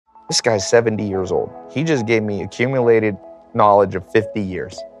This guy's 70 years old. He just gave me accumulated knowledge of 50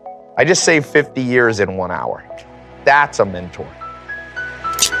 years. I just saved 50 years in 1 hour. That's a mentor.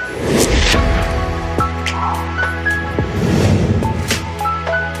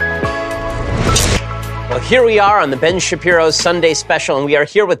 Well, here we are on the Ben Shapiro Sunday Special, and we are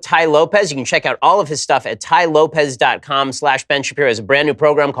here with Tai Lopez. You can check out all of his stuff at tailopez.com/Ben Shapiro. It's a brand new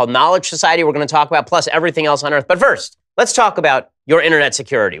program called Knowledge Society we're going to talk about, plus everything else on earth. But first, let's talk about your internet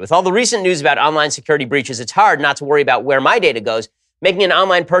security. With all the recent news about online security breaches, it's hard not to worry about where my data goes. Making an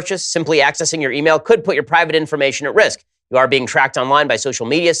online purchase, simply accessing your email, could put your private information at risk. You are being tracked online by social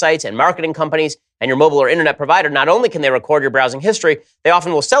media sites and marketing companies, and your mobile or internet provider. Not only can they record your browsing history, they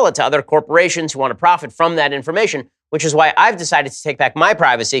often will sell it to other corporations who want to profit from that information, which is why I've decided to take back my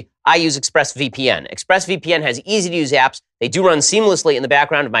privacy. I use ExpressVPN. ExpressVPN has easy-to-use apps. They do run seamlessly in the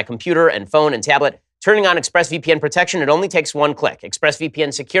background of my computer and phone and tablet. Turning on ExpressVPN protection, it only takes one click.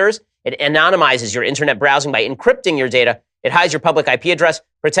 ExpressVPN secures. It anonymizes your internet browsing by encrypting your data. It hides your public IP address.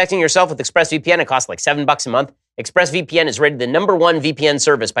 Protecting yourself with ExpressVPN, it costs like $7 a month. ExpressVPN is rated the #1 VPN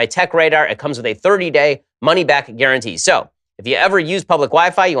service by TechRadar. It comes with a 30-day money-back guarantee. So, if you ever use public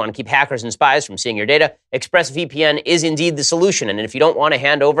Wi-Fi, you want to keep hackers and spies from seeing your data, ExpressVPN is indeed the solution. And if you don't want to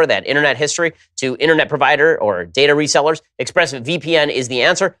hand over that internet history to internet provider or data resellers, ExpressVPN is the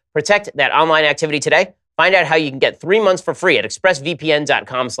answer. Protect that online activity today. Find out how you can get 3 months for free at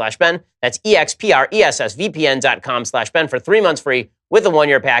expressvpn.com/Ben. That's expressvpn.com/Ben for 3 months free with a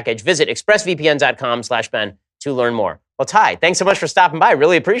 1-year package. Visit expressvpn.com/Ben to learn more. Well, Tai, thanks so much for stopping by.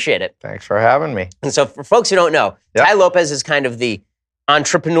 Really appreciate it. Thanks for having me. And so for folks who don't know, Tai Lopez is kind of the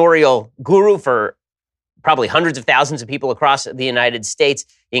entrepreneurial guru for probably hundreds of thousands of people across the United States.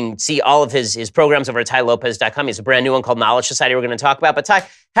 You can see all of his programs over at tailopez.com. He has a brand new one called Knowledge Society we're going to talk about. But Tai,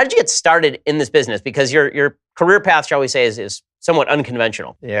 how did you get started in this business? Because your career path, shall we say, is somewhat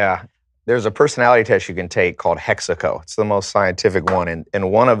unconventional. Yeah. There's a personality test you can take called Hexaco. It's the most scientific one.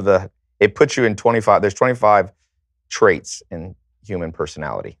 And one of it puts you in 25, there's 25 traits in human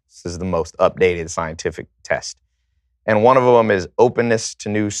personality. This is the most updated scientific test. And one of them is openness to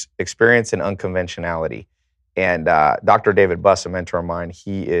new experience and unconventionality. And Dr. David Buss, a mentor of mine,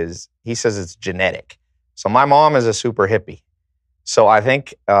 he says it's genetic. So my mom is a super hippie. So I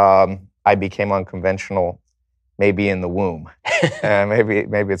think I became unconventional maybe in the womb.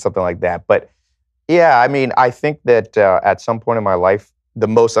 Maybe it's something like that. But yeah, I mean, I think that at some point in my life, the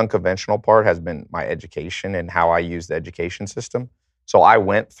most unconventional part has been my education and how I use the education system. So I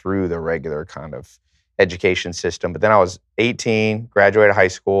went through the regular kind of education system, but then I was 18, graduated high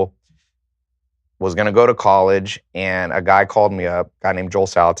school, was going to go to college, and a guy called me up, a guy named Joel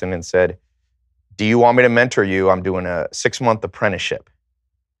Salatin, and said, "Do you want me to mentor you? I'm doing a 6-month apprenticeship."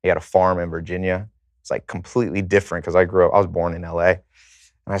 He had a farm in Virginia. It's like completely different because I was born in LA.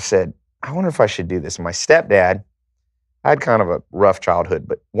 And I said, I wonder if I should do this. And my stepdad, I had kind of a rough childhood,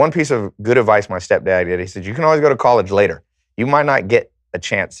 but one piece of good advice my stepdad did, he said, you can always go to college later. You might not get a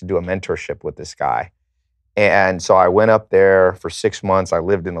chance to do a mentorship with this guy. And so I went up there for 6 months. I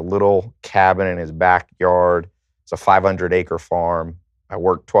lived in a little cabin in his backyard. It's a 500-acre farm. I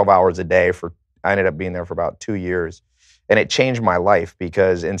worked 12 hours a day I ended up being there for about 2 years. And it changed my life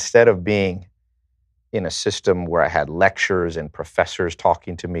because instead of being in a system where I had lectures and professors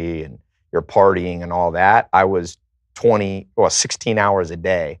talking to me and you're partying and all that, I was 16 hours a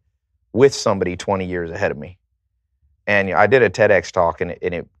day with somebody 20 years ahead of me. And I did a TEDx talk and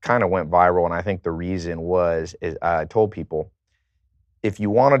it kind of went viral. And I think the reason is I told people, if you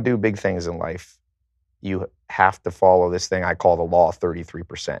want to do big things in life, you have to follow this thing I call the law of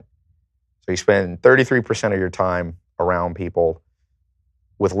 33%. So you spend 33% of your time around people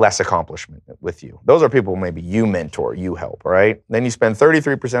with less accomplishment with you. Those are people maybe you mentor, you help, right? Then you spend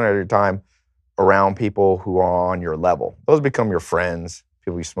 33% of your time around people who are on your level. Those become your friends,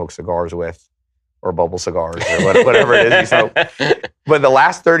 people you smoke cigars with, or bubble cigars, or whatever it is you smoke. But the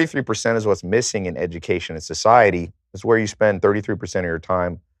last 33% is what's missing in education and society. It's where you spend 33% of your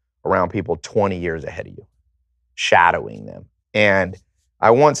time around people 20 years ahead of you, shadowing them. And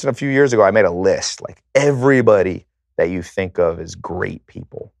a few years ago, I made a list, like everybody that you think of as great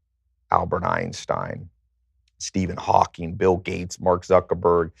people. Albert Einstein, Stephen Hawking, Bill Gates, Mark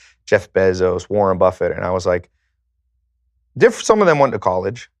Zuckerberg, Jeff Bezos, Warren Buffett. And I was like, some of them went to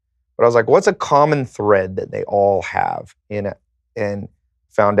college, but I was like, what's a common thread that they all have in it? And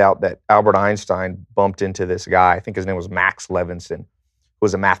found out that Albert Einstein bumped into this guy, I think his name was Max Levinson, who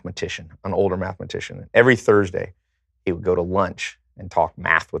was a mathematician, an older mathematician. Every Thursday, he would go to lunch and talk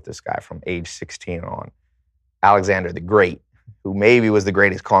math with this guy from age 16 on. Alexander the Great, who maybe was the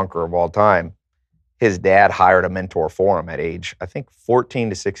greatest conqueror of all time, his dad hired a mentor for him at age, I think,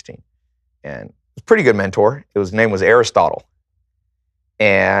 14 to 16. And it was a pretty good mentor. His name was Aristotle.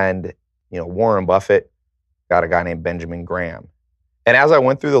 And, Warren Buffett got a guy named Benjamin Graham. And as I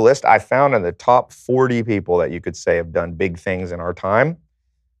went through the list, I found in the top 40 people that you could say have done big things in our time,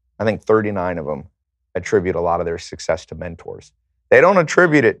 I think 39 of them attribute a lot of their success to mentors. They don't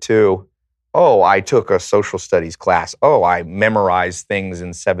attribute it to, oh, I took a social studies class. Oh, I memorized things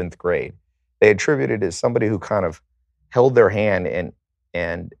in 7th grade. They attribute it as somebody who kind of held their hand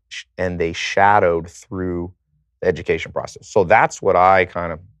and they shadowed through the education process. So that's what I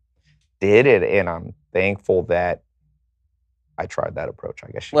kind of did, and I'm thankful that I tried that approach, I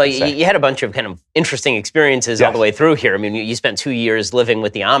guess you could say. You had a bunch of kind of interesting experiences all the way through here. I mean, you spent 2 years living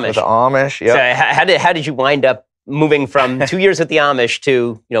with the Amish. With the Amish, yeah. So how did you wind up moving from 2 years with the Amish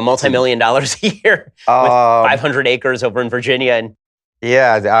to multi-million dollars a year with 500 acres over in Virginia? And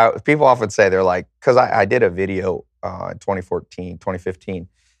people often say, they're like, because I did a video in 2015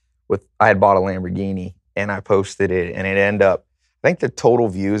 I had bought a Lamborghini and I posted it, and it ended up, I think the total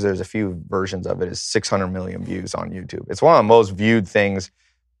views, there's a few versions of it, is 600 million views on YouTube. It's one of the most viewed things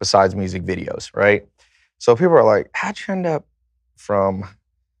besides music videos, right? So people are like, how'd you end up from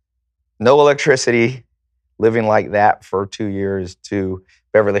no electricity, living like that for 2 years, to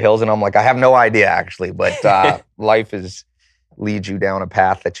Beverly Hills? And I'm like, I have no idea, actually, but life leads you down a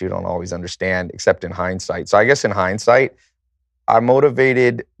path that you don't always understand, except in hindsight. So I guess in hindsight, I'm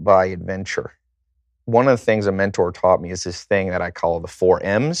motivated by adventure. One of the things a mentor taught me is this thing that I call the 4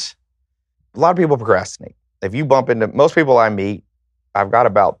 M's. A lot of people procrastinate. If you bump into most people I meet, I've got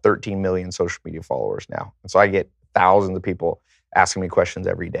about 13 million social media followers now. And so I get thousands of people asking me questions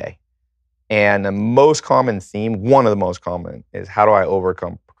every day. And the most common theme, one of the most common, is how do I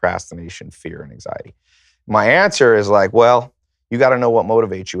overcome procrastination, fear, and anxiety? My answer is like, well, you got to know what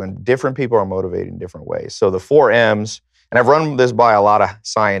motivates you. And different people are motivated in different ways. So the 4 M's, and I've run this by a lot of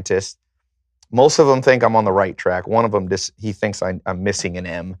scientists. Most of them think I'm on the right track. One of them, he thinks I'm missing an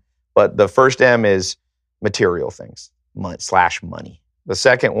M. But the first M is material things, /money. The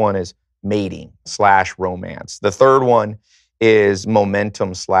second one is mating /romance. The third one is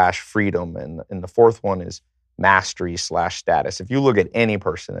momentum /freedom. And the fourth one is mastery /status. If you look at any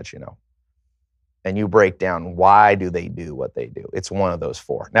person that you know, and you break down why do they do what they do, it's one of those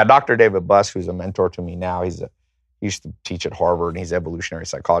 4. Now, Dr. David Buss, who's a mentor to me now, he used to teach at Harvard, and he's an evolutionary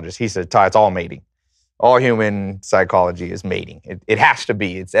psychologist. He said, Ty, it's all mating. All human psychology is mating. It has to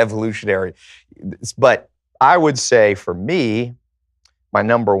be. It's evolutionary. But I would say for me, my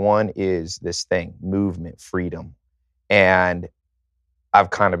number one is this thing, movement, freedom. And I've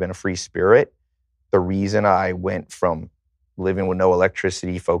kind of been a free spirit. The reason I went from living with no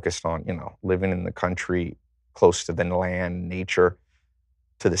electricity, focused on, living in the country, close to the land, nature,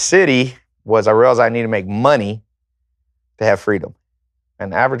 to the city, was I realized I need to make money to have freedom.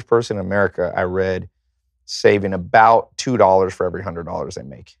 An average person in America, I read, saving about $2 for every $100 they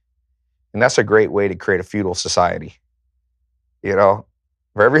make. And that's a great way to create a feudal society. For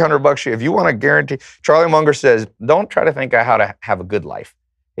every $100 if you want to guarantee, Charlie Munger says, don't try to think of how to have a good life.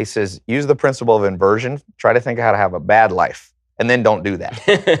 He says, use the principle of inversion, try to think of how to have a bad life, and then don't do that.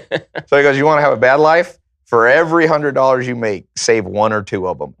 So he goes, you want to have a bad life? For every $100 you make, save 1 or 2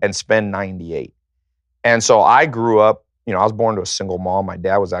 of them and spend 98. And so I grew up, I was born to a single mom. My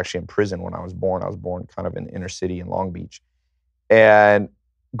dad was actually in prison when I was born. I was born kind of in the inner city in Long Beach. And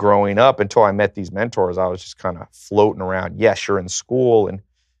growing up, until I met these mentors, I was just kind of floating around. Yes, you're in school,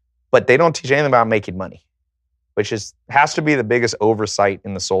 but they don't teach anything about making money, which has to be the biggest oversight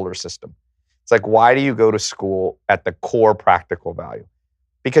in the solar system. It's like, why do you go to school at the core practical value?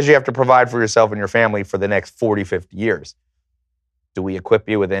 Because you have to provide for yourself and your family for the next 40, 50 years. Do we equip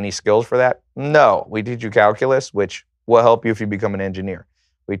you with any skills for that? No. We teach you calculus, which will help you if you become an engineer.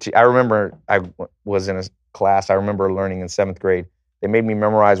 I remember I was in a class, I remember learning in 7th grade, they made me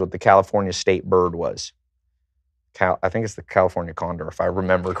memorize what the California state bird was. I think it's the California condor, if I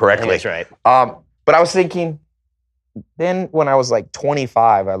remember correctly. That's right. But I was thinking, then when I was like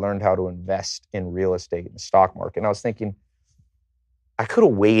 25, I learned how to invest in real estate and the stock market. And I was thinking, I could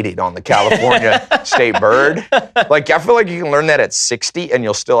have waited on the California state bird. Like, I feel like you can learn that at 60 and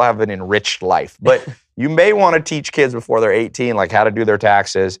you'll still have an enriched life. But you may want to teach kids before they're 18, like how to do their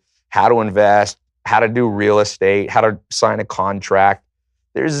taxes, how to invest, how to do real estate, how to sign a contract.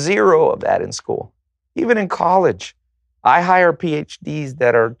 There's 0 of that in school. Even in college, I hire PhDs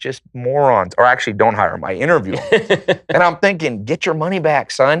that are just morons, or actually don't hire them, I interview them. And I'm thinking, get your money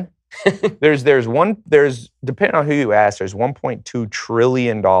back, son. There's depending on who you ask, there's $1.2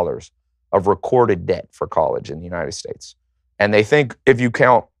 trillion of recorded debt for college in the United States. And they think if you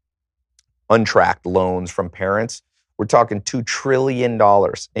count untracked loans from parents. We're talking $2 trillion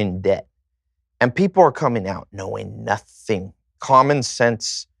in debt. And people are coming out knowing nothing. Common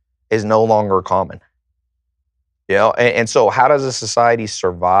sense is no longer common. And so how does a society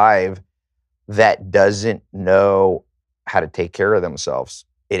survive that doesn't know how to take care of themselves?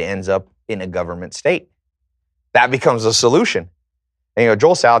 It ends up in a government state. That becomes a solution. And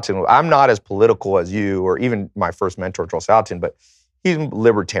Joel Salatin, I'm not as political as you or even my first mentor, Joel Salatin, but he's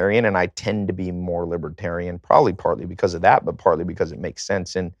libertarian, and I tend to be more libertarian, probably partly because of that, but partly because it makes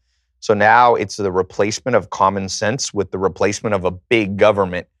sense. And so now it's the replacement of common sense with the replacement of a big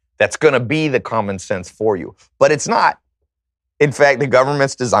government that's going to be the common sense for you. But it's not. In fact, the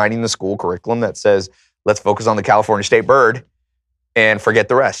government's designing the school curriculum that says, let's focus on the California state bird and forget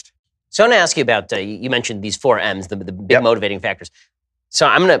the rest. So I want to ask you about, you mentioned these 4 M's, the big motivating factors. So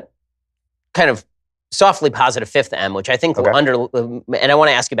I'm going to kind of softly posit a 5th M, which I think will and I want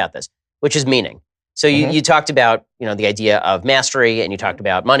to ask you about this, which is meaning. So you talked about, the idea of mastery, and you talked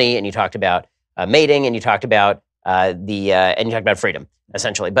about money, and you talked about mating, and you talked about and you talked about freedom,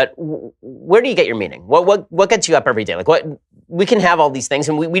 essentially. But where do you get your meaning? What gets you up every day? Like, what we can have all these things,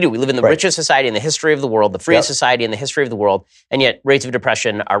 and we do. We live in the richest society in the history of the world, the freest society in the history of the world, and yet rates of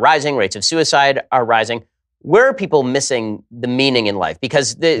depression are rising, rates of suicide are rising. Where are people missing the meaning in life?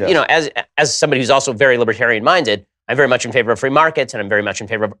 Because as somebody who's also very libertarian minded, I'm very much in favor of free markets, and I'm very much in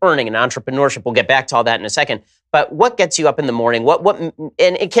favor of earning and entrepreneurship. We'll get back to all that in a second. But what gets you up in the morning?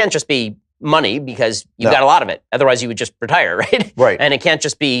 And it can't just be money, because you've got a lot of it. Otherwise, you would just retire, right? Right. And it can't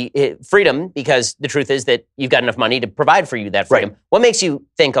just be freedom, because the truth is that you've got enough money to provide for you that freedom. Right. What makes you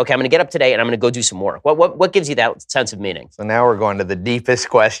think, okay, I'm going to get up today and I'm going to go do some work? What gives you that sense of meaning? So now we're going to the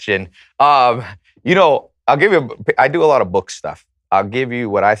deepest question. I do a lot of book stuff. I'll give you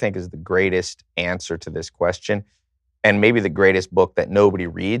what I think is the greatest answer to this question, and maybe the greatest book that nobody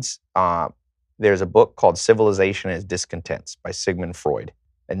reads. There's a book called Civilization and Its Discontents by Sigmund Freud.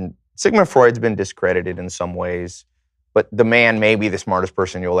 And Sigmund Freud's been discredited in some ways, but the man may be the smartest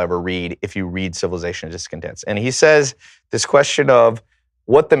person you'll ever read if you read Civilization and Its Discontents. And he says this question of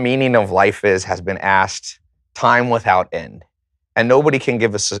what the meaning of life is has been asked time without end. And nobody can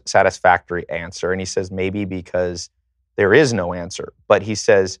give a satisfactory answer. And he says maybe because there is no answer. But he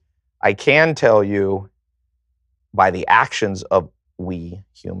says, I can tell you by the actions of we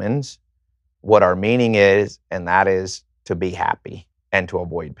humans what our meaning is, and that is to be happy and to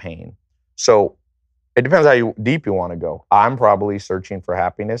avoid pain. So it depends how deep you want to go. I'm probably searching for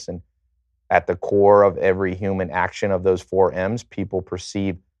happiness, and at the core of every human action of those 4 M's, people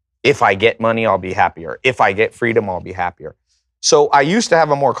perceive, if I get money, I'll be happier. If I get freedom, I'll be happier. So I used to have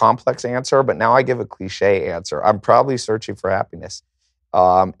a more complex answer, but now I give a cliche answer. I'm probably searching for happiness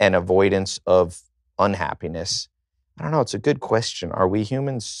and avoidance of unhappiness. I don't know. It's a good question. Are we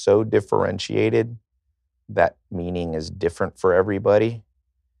humans so differentiated that meaning is different for everybody?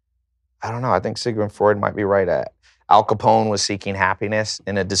 I don't know. I think Sigmund Freud might be right. Al Capone was seeking happiness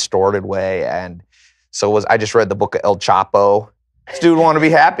in a distorted way, and I just read the book of El Chapo. This dude wanted to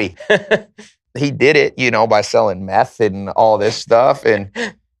be happy. He did it, by selling meth and all this stuff.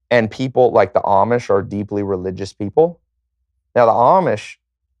 And people like the Amish are deeply religious people. Now, the Amish,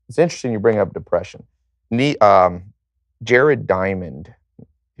 it's interesting you bring up depression. Jared Diamond,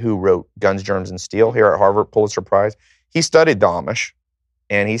 who wrote Guns, Germs, and Steel here at Harvard, Pulitzer Prize, he studied the Amish,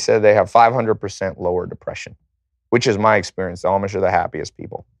 and he said they have 500% lower depression, which is my experience. The Amish are the happiest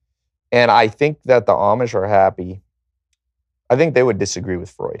people. And I think that the Amish are happy. I think they would disagree with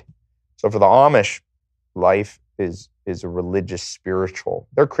Freud. So for the Amish, life is a religious, spiritual.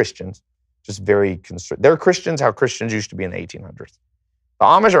 They're Christians, just very they're Christians how Christians used to be in the 1800s. The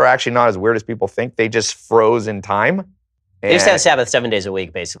Amish are actually not as weird as people think. They just froze in time. They used to have Sabbath 7 days a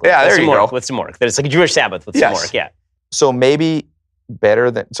week, basically. Yeah, there you go. With some work. It's like a Jewish Sabbath with some work, yeah. So maybe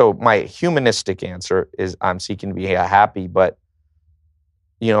so my humanistic answer is I'm seeking to be happy, but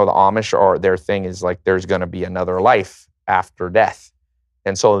the Amish their thing is like there's going to be another life after death.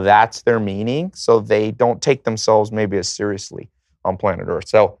 And so that's their meaning. So they don't take themselves maybe as seriously on planet Earth.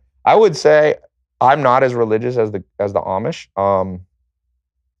 So I would say I'm not as religious as the Amish,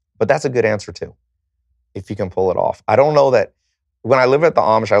 but that's a good answer too, if you can pull it off. I don't know that when I lived at the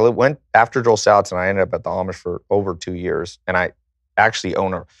Amish, went after Joel Salatin, I ended up at the Amish for over 2 years, and I actually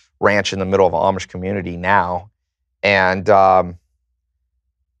own a ranch in the middle of an Amish community now. And I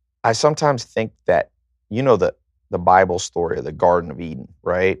sometimes think that the Bible story of the Garden of Eden,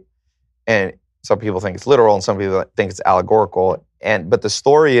 right? And some people think it's literal and some people think it's allegorical. But the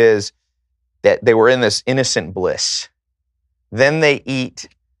story is that they were in this innocent bliss. Then they eat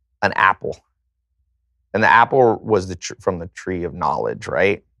an apple. And the apple was from the tree of knowledge,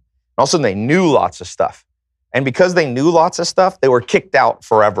 right? all of a sudden they knew lots of stuff. And because they knew lots of stuff, they were kicked out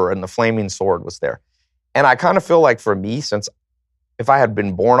forever and the flaming sword was there. And I kind of feel like for me, since if I had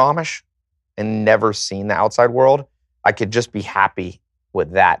been born Amish and never seen the outside world, I could just be happy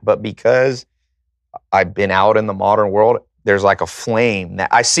with that. But because I've been out in the modern world, there's like a flame that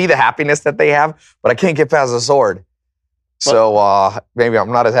I see the happiness that they have, but I can't get past the sword. So maybe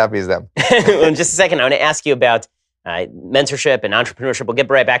I'm not as happy as them. Well, in just a second, I want to ask you about mentorship and entrepreneurship. We'll get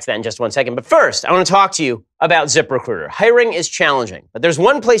right back to that in just one second. But first, I want to talk to you about ZipRecruiter. Hiring is challenging, but there's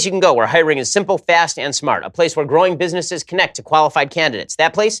one place you can go where hiring is simple, fast, and smart. A place where growing businesses connect to qualified candidates.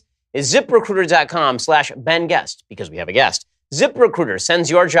 That place is ZipRecruiter.com/Ben Guest, because we have a guest. ZipRecruiter sends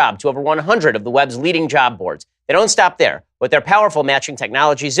your job to over 100 of the web's leading job boards. They don't stop there. With their powerful matching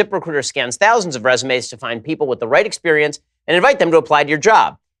technology, ZipRecruiter scans thousands of resumes to find people with the right experience and invite them to apply to your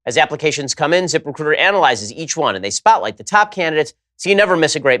job. As applications come in, ZipRecruiter analyzes each one, and they spotlight the top candidates so you never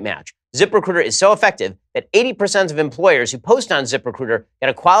miss a great match. ZipRecruiter is so effective that 80% of employers who post on ZipRecruiter get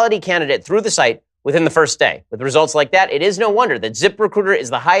a quality candidate through the site within the first day. With results like that, it is no wonder that ZipRecruiter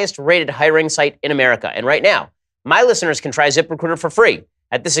is the highest-rated hiring site in America. And right now, my listeners can try ZipRecruiter for free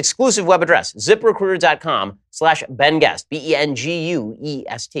at this exclusive web address, ZipRecruiter.com/BenGuest,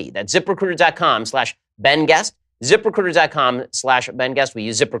 BenGuest. That's ZipRecruiter.com/BenGuest. ZipRecruiter.com/BenGuest. We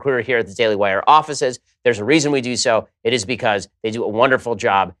use ZipRecruiter here at the Daily Wire offices. There's a reason we do so. It is because they do a wonderful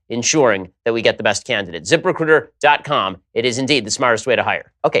job ensuring that we get the best candidate. ZipRecruiter.com. It is indeed the smartest way to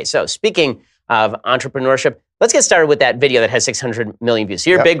hire. Okay, so speaking of entrepreneurship, let's get started with that video that has 600 million views.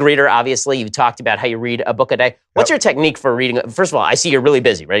 So you're a big reader, obviously. You've talked about how you read a book a day. What's your technique for reading? First of all, I see you're really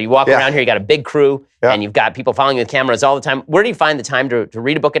busy, right? You walk around here, you got a big crew, and you've got people following you with cameras all the time. Where do you find the time to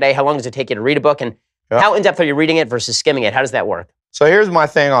read a book a day? How long does it take you to read a book? And how in-depth are you reading it versus skimming it? How does that work? So here's my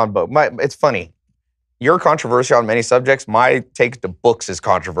thing on book. It's funny. You're controversial on many subjects. My take to books is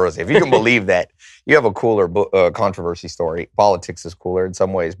controversy. If you can believe that, you have a cooler controversy story. Politics is cooler in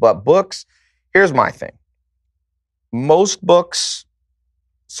some ways. But books, here's my thing. Most books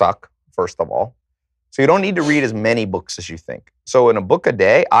suck, first of all. So you don't need to read as many books as you think. So in a book a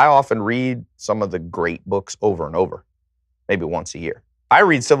day, I often read some of the great books over and over, maybe once a year. I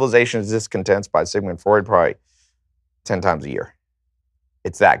read Civilization's Discontents by Sigmund Freud probably 10 times a year.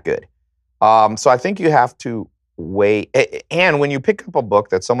 It's that good. So I think you have to wait. And when you pick up a book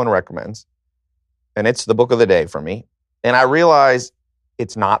that someone recommends, and it's the book of the day for me, and I realize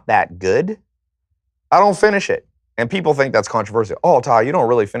it's not that good, I don't finish it. And people think that's controversial. Oh, Ty, you don't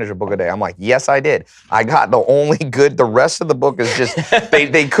really finish a book a day. I'm like, yes, I did. I got the only good. The rest of the book is just,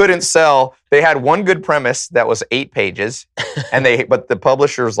 they couldn't sell. They had one good premise that was 8 pages. But the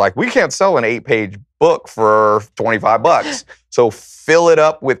publisher's like, we can't sell an 8-page book for $25. So fill it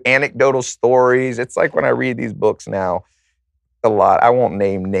up with anecdotal stories. It's like when I read these books now, a lot. I won't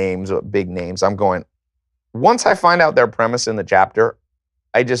name names, but big names. I'm going, once I find out their premise in the chapter,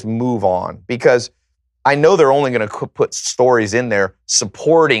 I just move on because I know they're only going to put stories in there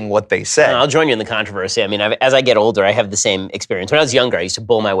supporting what they said. I'll join you in the controversy. I mean, as I get older, I have the same experience. When I was younger, I used to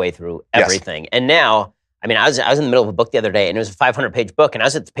bull my way through everything. Yes. And now, I mean, I was in the middle of a book the other day, and it was a 500-page book, and I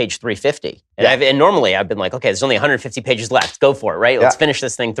was at page 350. And normally, I've been like, okay, there's only 150 pages left. Go for it, right? Let's finish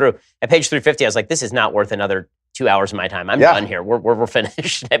this thing through. At page 350, I was like, this is not worth another 2 hours of my time. I'm done here. We're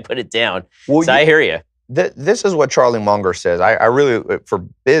finished. I put it down. Well, I hear you. This is what Charlie Munger says. I really, for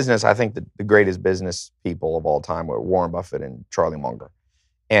business, I think the greatest business people of all time were Warren Buffett and Charlie Munger.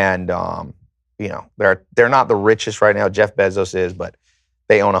 And, they're not the richest right now. Jeff Bezos is, but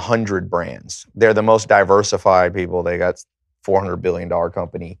they own 100 brands. They're the most diversified people. They got $400 billion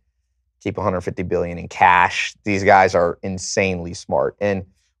company, keep $150 billion in cash. These guys are insanely smart. And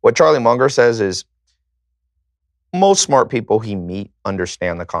what Charlie Munger says is most smart people he meet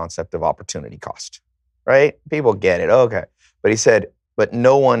understand the concept of opportunity cost. Right? People get it. Okay. But he said, but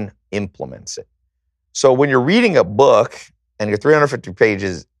no one implements it. So when you're reading a book and you're 350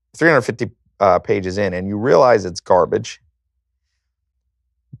 pages in and you realize it's garbage,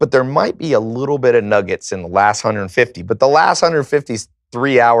 but there might be a little bit of nuggets in the last 150, but the last 150 is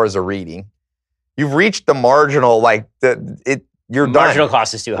 3 hours of reading. You've reached the marginal, you're done. Marginal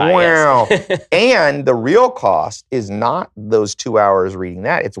cost is too high. Wow. Yes. And the real cost is not those 2 hours reading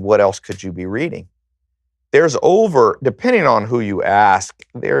that. It's what else could you be reading? There's depending on who you ask,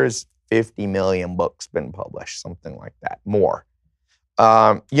 there's 50 million books been published, something like that, more.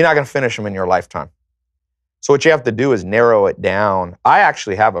 You're not going to finish them in your lifetime. So what you have to do is narrow it down. I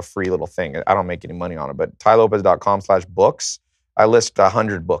actually have a free little thing. I don't make any money on it, but tylopez.com/books, I list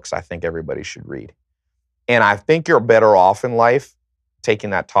 100 books I think everybody should read. And I think you're better off in life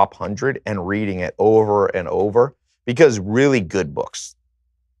taking that top 100 and reading it over and over because really good books,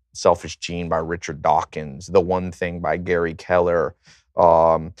 Selfish Gene by Richard Dawkins, The One Thing by Gary Keller.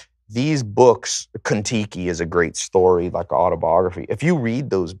 These books, Kentucky is a great story, like autobiography. If you read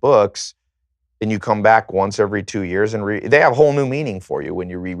those books and you come back once every 2 years and read, they have a whole new meaning for you when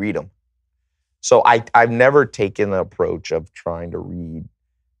you reread them. So I've never taken the approach of trying to read,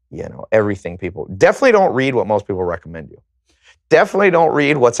 everything people. Definitely don't read what most people recommend you. Definitely don't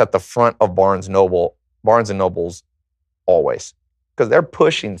read what's at the front of Barnes and Nobles always, because they're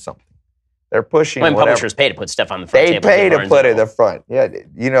pushing something. They're pushing when whatever. Publishers pay to put stuff on the front They table. pay to put it in the front. Yeah,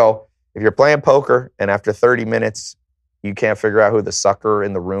 if you're playing poker and after 30 minutes you can't figure out who the sucker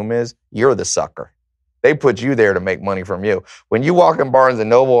in the room is, you're the sucker. They put you there to make money from you. When you walk in Barnes &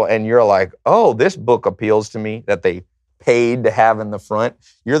 Noble and you're like, oh, this book appeals to me that they paid to have in the front,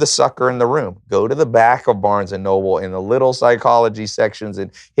 you're the sucker in the room. Go to the back of Barnes & Noble in the little psychology sections and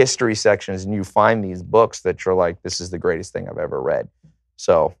history sections, and you find these books that you're like, this is the greatest thing I've ever read.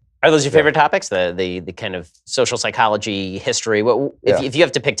 So... Are those your favorite topics? The kind of social psychology, history? If you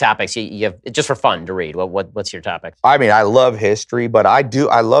have to pick topics, you have just for fun to read. What's your topic? I mean, I love history, but I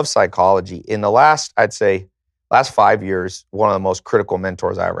love psychology. In the last 5 years, one of the most critical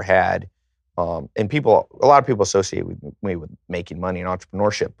mentors I ever had, and a lot of people associate me with making money and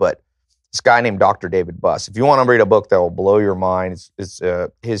entrepreneurship, but this guy named Dr. David Buss. If you want to read a book that will blow your mind, it's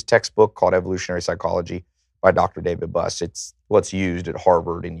his textbook called Evolutionary Psychology by Dr. David Buss. It's what's used at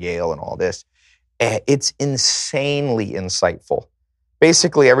Harvard and Yale and all this. It's insanely insightful.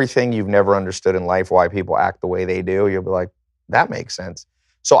 Basically, everything you've never understood in life, why people act the way they do, you'll be like, that makes sense.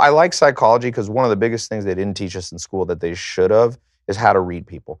 So I like psychology because one of the biggest things they didn't teach us in school that they should have is how to read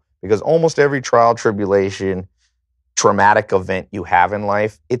people. Because almost every trial, tribulation, traumatic event you have in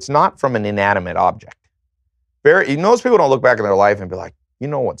life, it's not from an inanimate object. Most people don't look back in their life and be like, you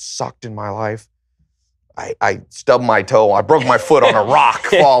know what sucked in my life? I stubbed my toe. I broke my foot on a rock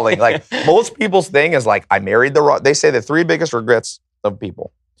falling. Like most people's thing is like, I married the wrong. They say the three biggest regrets of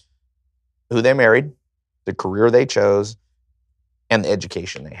people: who they married, the career they chose, and the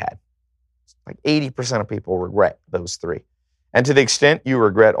education they had. Like 80% of people regret those three. And to the extent you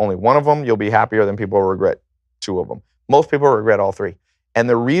regret only one of them, you'll be happier than people who regret two of them. Most people regret all three. And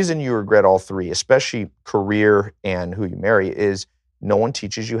the reason you regret all three, especially career and who you marry, is no one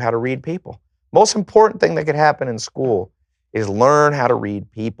teaches you how to read people. Most important thing that could happen in school is learn how to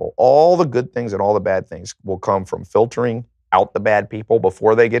read people. All the good things and all the bad things will come from filtering out the bad people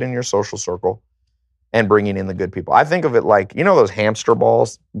before they get in your social circle and bringing in the good people. I think of it like, those hamster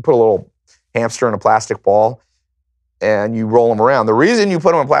balls? You put a little hamster in a plastic ball and you roll them around. The reason you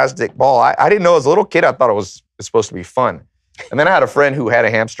put them in a plastic ball, I didn't know as a little kid, I thought it was supposed to be fun. And then I had a friend who had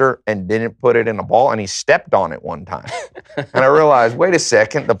a hamster and didn't put it in a ball, and he stepped on it one time. And I realized, wait a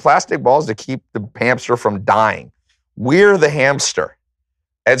second, the plastic ball is to keep the hamster from dying. We're the hamster.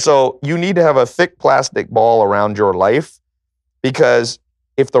 And so you need to have a thick plastic ball around your life, because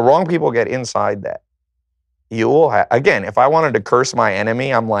if the wrong people get inside that, you will have, again, if I wanted to curse my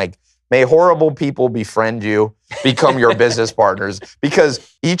enemy, I'm like, may horrible people befriend you, become your business partners,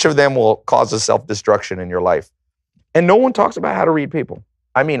 because each of them will cause a self-destruction in your life. And no one talks about how to read people.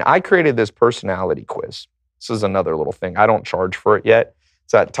 I mean, I created this personality quiz. This is another little thing. I don't charge for it yet.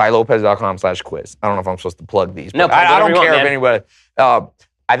 It's at tylopez.com/quiz. I don't know if I'm supposed to plug these. No, I don't care if anybody.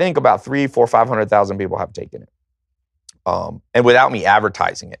 I think about 500,000 people have taken it. And without me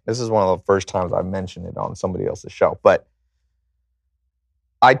advertising it. This is one of the first times I've mentioned it on somebody else's show. But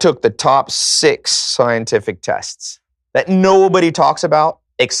I took the top 6 scientific tests that nobody talks about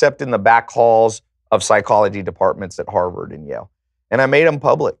except in the back halls of psychology departments at Harvard and Yale. And I made them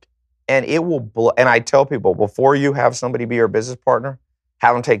public. And it will and I tell people, before you have somebody be your business partner,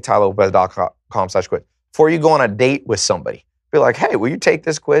 have them take tylopez.com/quiz. Before you go on a date with somebody, be like, hey, will you take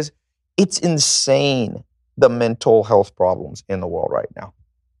this quiz? It's insane, the mental health problems in the world right now.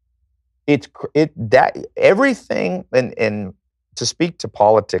 Everything, and to speak to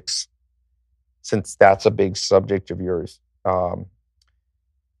politics, since that's a big subject of yours,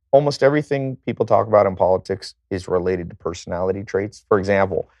 almost everything people talk about in politics is related to personality traits. For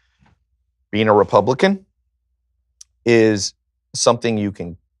example, being a Republican is something you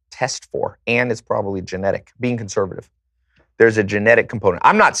can test for, and it's probably genetic. Being conservative, there's a genetic component.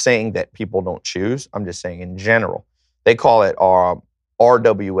 I'm not saying that people don't choose. I'm just saying in general. They call it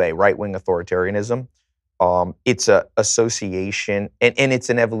RWA, right-wing authoritarianism. It's an association, and it's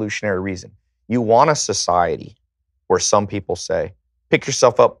an evolutionary reason. You want a society where some people say, pick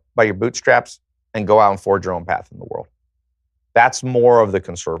yourself up by your bootstraps and go out and forge your own path in the world. That's more of the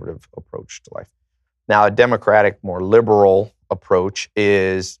conservative approach to life. Now, a democratic, more liberal approach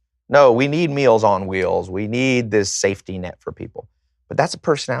is, no, we need Meals on Wheels. We need this safety net for people. But that's a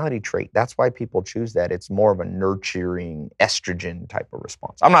personality trait. That's why people choose that. It's more of a nurturing estrogen type of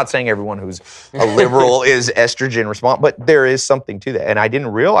response. I'm not saying everyone who's a liberal is estrogen response, but there is something to that. And I didn't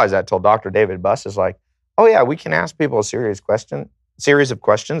realize that till Dr. David Buss is like, oh yeah, we can ask people a series of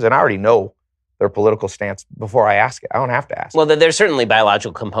questions, and I already know their political stance before I ask it. I don't have to ask. Well, there's certainly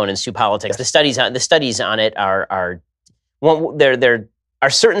biological components to politics. Yes. The studies on it are well, there are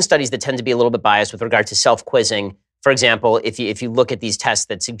certain studies that tend to be a little bit biased with regard to self-quizzing. For example, if you look at these tests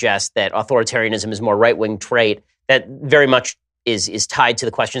that suggest that authoritarianism is more right-wing trait, that very much is tied to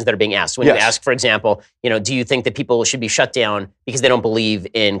the questions that are being asked. When you ask, for example, do you think that people should be shut down because they don't believe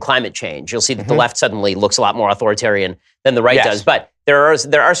in climate change? You'll see that the left suddenly looks a lot more authoritarian than the right does. But there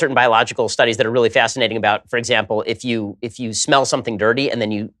are certain biological studies that are really fascinating about, for example, if you smell something dirty and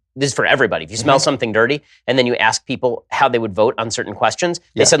then this is for everybody. If you smell something dirty and then you ask people how they would vote on certain questions,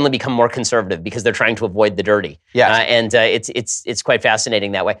 they suddenly become more conservative because they're trying to avoid the dirty. And it's quite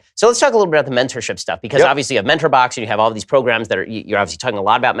fascinating that way. So let's talk a little bit about the mentorship stuff, because obviously you have Mentor Box and you have all these programs that you're obviously talking a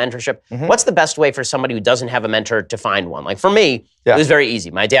lot about mentorship. What's the best way for somebody who doesn't have a mentor to find one? Like for me, it was very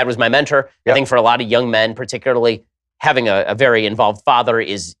easy. My dad was my mentor. I think for a lot of young men, particularly, having a very involved father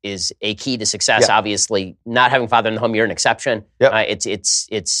is a key to success. Obviously, not having a father in the home, you're an exception.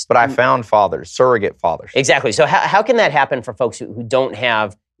 It's. But I found fathers, surrogate fathers. Exactly. So how can that happen for folks who don't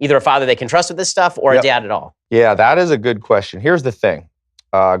have either a father they can trust with this stuff or a dad at all? Yeah, that is a good question. Here's the thing.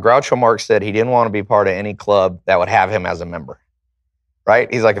 Groucho Marx said he didn't want to be part of any club that would have him as a member.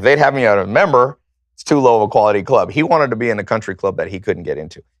 Right? He's like, if they'd have me as a member, it's too low of a quality club. He wanted to be in a country club that he couldn't get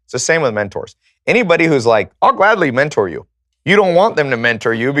into. It's the same with mentors. Anybody who's like, I'll gladly mentor you. You don't want them to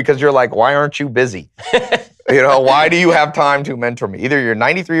mentor you because you're like, why aren't you busy? Why do you have time to mentor me? Either you're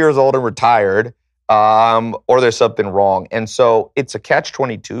 93 years old and retired, or there's something wrong. And so it's a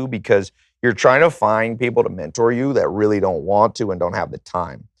catch-22 because you're trying to find people to mentor you that really don't want to and don't have the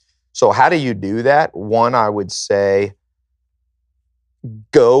time. So how do you do that? One, I would say,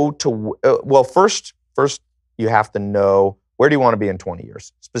 first you have to know, where do you want to be in 20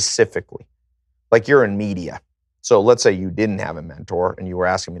 years specifically? Like you're in media. So let's say you didn't have a mentor and you were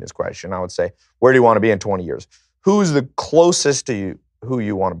asking me this question. I would say, where do you want to be in 20 years? Who's the closest to you, who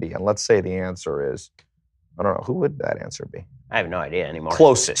you want to be? And let's say the answer is, I don't know, who would that answer be? I have no idea anymore.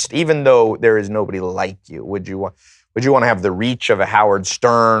 Closest, even though there is nobody like you. Would you want to have the reach of a Howard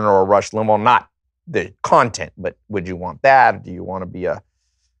Stern or a Rush Limbaugh? Not the content, but would you want that? Do you want to be a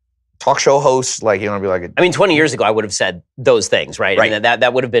talk show host? Like, you want to be like 20 years ago, I would have said those things, right? I mean,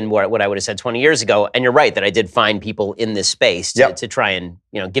 that would have been what I would have said 20 years ago. And you're right that I did find people in this space to try and,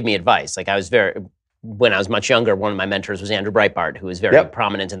 give me advice. Like when I was much younger, one of my mentors was Andrew Breitbart, who was very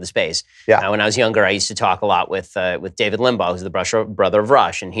prominent in the space. When I was younger, I used to talk a lot with David Limbaugh, who's the brother of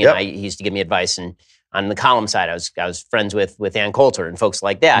Rush. And he used to give me advice. And on the column side, I was friends with Ann Coulter and folks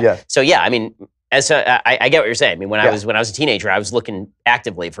like that. So I mean, I get what you're saying. I mean, when I was a teenager, I was looking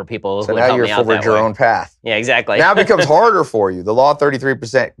actively for people who would help me out that way. So now you're forward your own path. Yeah, exactly. Now it becomes harder for you. The law of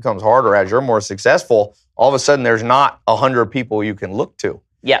 33% becomes harder as you're more successful. All of a sudden, there's not 100 people you can look to.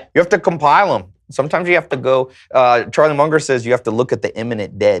 Yeah. You have to compile them. Sometimes you have to go, Charlie Munger says you have to look at the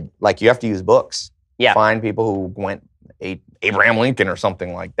imminent dead. Like you have to use books. Yeah. Find people who went, Abraham Lincoln or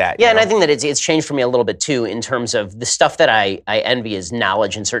something like that. Yeah, and I think that it's changed for me a little bit too in terms of the stuff that I envy is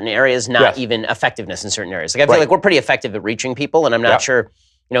knowledge in certain areas, not even effectiveness in certain areas. Like I feel like we're pretty effective at reaching people, and I'm not sure,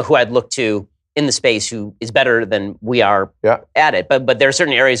 who I'd look to in the space who is better than we are at it. But there are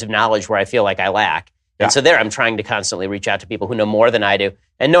certain areas of knowledge where I feel like I lack. And so I'm trying to constantly reach out to people who know more than I do.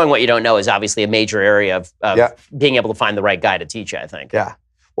 And knowing what you don't know is obviously a major area of being able to find the right guy to teach you, I think. Yeah.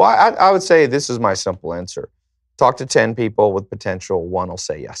 Well, I would say this is my simple answer. Talk to 10 people with potential, one will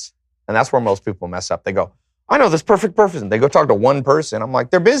say yes. And that's where most people mess up. They go, I know this perfect person. They go talk to one person. I'm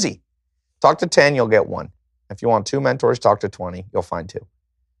like, they're busy. Talk to 10, you'll get one. If you want 2 mentors, talk to 20, you'll find 2.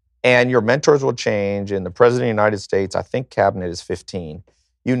 And your mentors will change. In the President of the United States, I think cabinet is 15.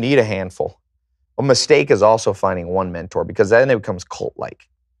 You need a handful. A mistake is also finding one mentor because then it becomes cult-like.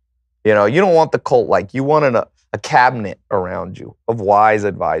 You don't want the cult-like. You want a cabinet around you of wise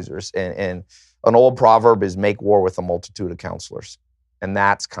advisors. And an old proverb is make war with a multitude of counselors. And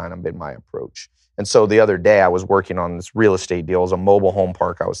that's kind of been my approach. And so the other day I was working on this real estate deal. It was a mobile home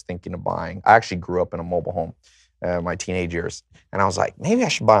park I was thinking of buying. I actually grew up in a mobile home in my teenage years. And I was like, maybe I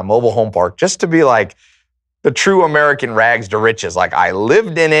should buy a mobile home park just to be like the true American rags to riches. Like I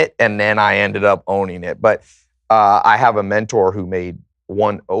lived in it and then I ended up owning it. But I have a mentor who made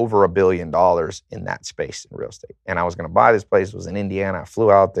over $1 billion in that space in real estate. And I was going to buy this place. It was in Indiana. I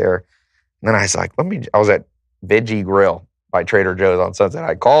flew out there. And then I was like, I was at Veggie Grill by Trader Joe's on Sunset.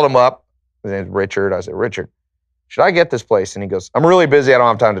 I called him up. His name's Richard. I said, Richard, should I get this place? And he goes, I'm really busy. I don't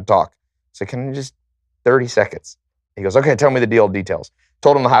have time to talk. So can you just 30 seconds? He goes, okay, tell me the deal details.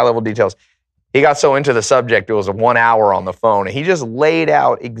 Told him the high level details. He got so into the subject, it was 1 hour on the phone. And he just laid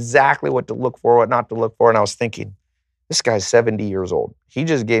out exactly what to look for, what not to look for. And I was thinking, this guy's 70 years old. He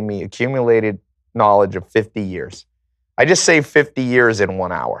just gave me accumulated knowledge of 50 years. I just saved 50 years in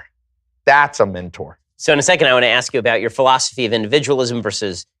 1 hour. That's a mentor. So in a second, I want to ask you about your philosophy of individualism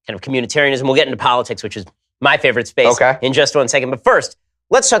versus kind of communitarianism. We'll get into politics, which is my favorite space, in just 1 second. But first,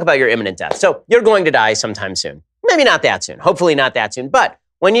 let's talk about your imminent death. So you're going to die sometime soon. Maybe not that soon. Hopefully not that soon. But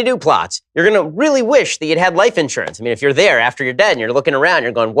when you do plots, you're going to really wish that you'd had life insurance. I mean, if you're there after you're dead and you're looking around,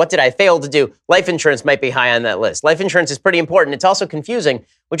 you're going, what did I fail to do? Life insurance might be high on that list. Life insurance is pretty important. It's also confusing,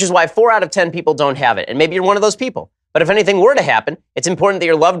 which is why 4 out of 10 people don't have it. And maybe you're one of those people. But if anything were to happen, it's important that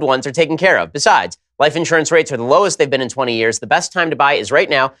your loved ones are taken care of. Besides, life insurance rates are the lowest they've been in 20 years. The best time to buy is right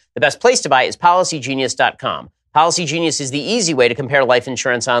now. The best place to buy is PolicyGenius.com. PolicyGenius is the easy way to compare life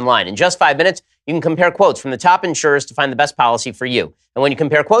insurance online. In just 5 minutes, you can compare quotes from the top insurers to find the best policy for you. And when you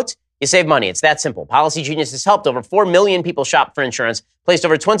compare quotes, you save money. It's that simple. PolicyGenius has helped over 4 million people shop for insurance, placed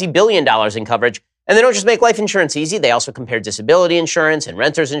over $20 billion in coverage. And they don't just make life insurance easy. They also compare disability insurance and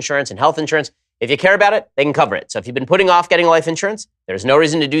renter's insurance and health insurance. If you care about it, they can cover it. So if you've been putting off getting life insurance, there's no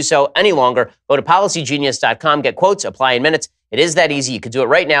reason to do so any longer. Go to PolicyGenius.com, get quotes, apply in minutes. It is that easy. You could do it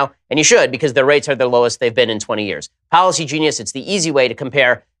right now, and you should because their rates are the lowest they've been in 20 years. PolicyGenius, it's the easy way to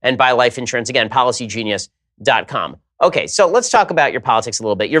compare and buy life insurance. Again, PolicyGenius.com. Okay, so let's talk about your politics a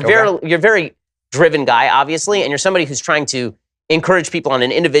little bit. You're a very driven guy, obviously, and you're somebody who's trying to encourage people on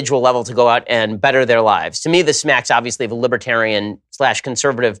an individual level to go out and better their lives. To me, this smacks obviously of a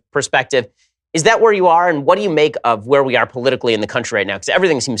libertarian/conservative perspective. Is that where you are, and what do you make of where we are politically in the country right now? Because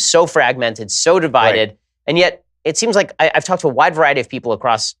everything seems so fragmented, so divided, and yet it seems like I've talked to a wide variety of people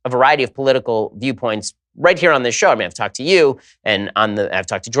across a variety of political viewpoints right here on this show. I mean, I've talked to you, and I've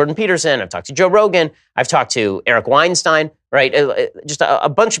talked to Jordan Peterson, I've talked to Joe Rogan, I've talked to Eric Weinstein, right? Just a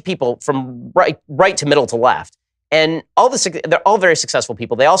bunch of people from right to middle to left. And they're all very successful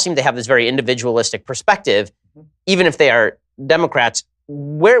people. They all seem to have this very individualistic perspective, even if they are Democrats.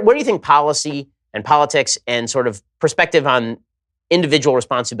 Where do you think policy and politics and sort of perspective on individual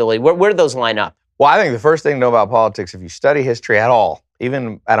responsibility, where do those line up? Well, I think the first thing to know about politics, if you study history at all,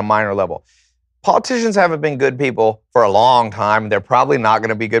 even at a minor level, politicians haven't been good people for a long time. They're probably not going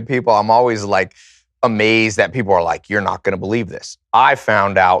to be good people. I'm always amazed that people are like, you're not going to believe this. I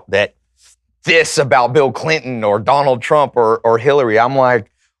found out that this about Bill Clinton or Donald Trump or Hillary. I'm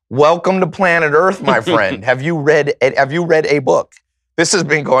like, welcome to planet Earth, my friend. Have you read a book? This has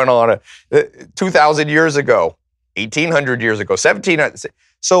been going on 2,000 years ago, 1,800 years ago, 1,700.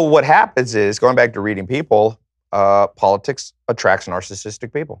 So what happens is, going back to reading people, politics attracts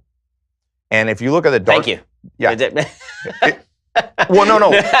narcissistic people. And if you look at the dark... Thank you. Yeah. Well,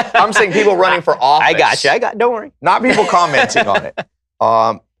 no. I'm saying people running for office. I got you. Don't worry. Not people commenting on it.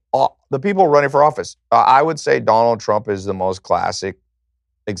 The people running for office. I would say Donald Trump is the most classic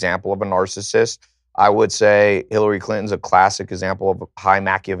example of a narcissist. I would say Hillary Clinton's a classic example of a high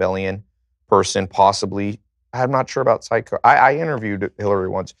Machiavellian person, possibly. I'm not sure about psycho. I interviewed Hillary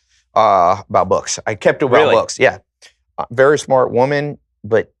once about books. I kept it about books. Yeah. Very smart woman,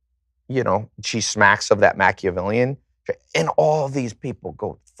 but, she smacks of that Machiavellian. And all of these people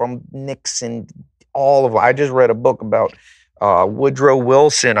go from Nixon, all of them. I just read a book about Woodrow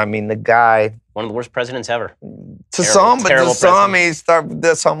Wilson. I mean, the guy... One of the worst presidents ever. To some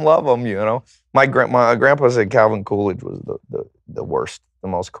love him, My grandpa said Calvin Coolidge was the worst, the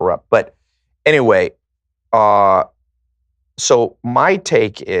most corrupt. But anyway, so my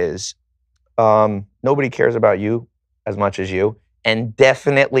take is nobody cares about you as much as you, and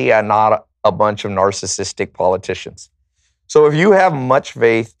definitely not a bunch of narcissistic politicians. So if you have much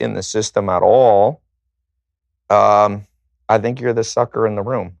faith in the system at all, I think you're the sucker in the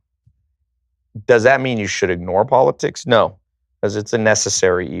room. Does that mean you should ignore politics? No, because it's a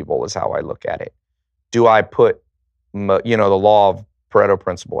necessary evil is how I look at it. Do I put, the law of Pareto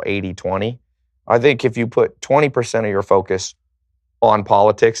principle, 80-20? I think if you put 20% of your focus on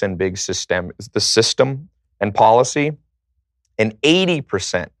politics and the system and policy, and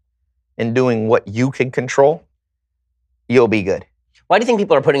 80% in doing what you can control, you'll be good. Why do you think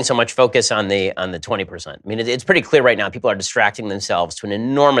people are putting so much focus on the 20%? I mean, it's pretty clear right now. People are distracting themselves to an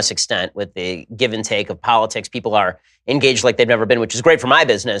enormous extent with the give and take of politics. People are engaged like they've never been, which is great for my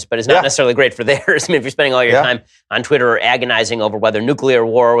business, but it's not necessarily great for theirs. I mean, if you're spending all your time on Twitter agonizing over whether nuclear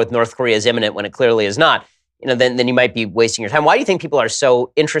war with North Korea is imminent when it clearly is not, then you might be wasting your time. Why do you think people are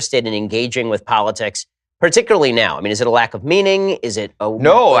so interested in engaging with politics, particularly now? I mean, is it a lack of meaning? Is it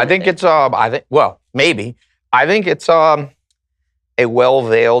No, I think it's maybe. I think it's a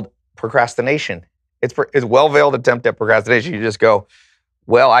well-veiled procrastination. It's well-veiled attempt at procrastination. You just go,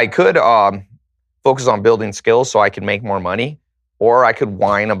 well, I could focus on building skills so I can make more money, or I could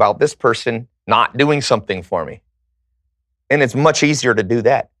whine about this person not doing something for me. And it's much easier to do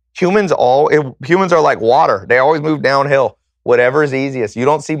that. Humans are like water. They always move downhill. Whatever is easiest. You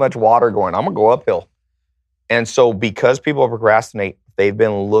don't see much water going, I'm going to go uphill. And so because people procrastinate, they've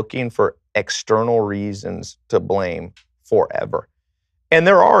been looking for external reasons to blame forever. And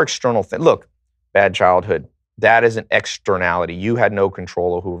there are external things. Look, bad childhood. That is an externality. You had no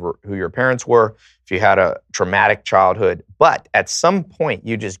control of who your parents were, if you had a traumatic childhood. But at some point,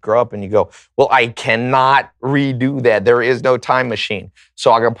 you just grow up and you go, well, I cannot redo that. There is no time machine.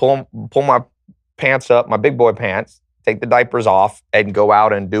 So I can pull my pants up, my big boy pants, take the diapers off, and go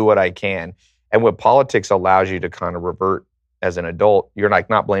out and do what I can. And what politics allows you to kind of revert as an adult, you're like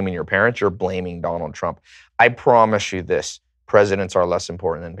not blaming your parents, you're blaming Donald Trump. I promise you this, presidents are less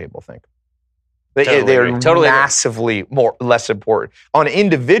important than people think. They're massively less important. On an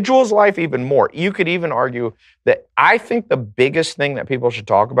individual's life, even more. You could even argue that I think the biggest thing that people should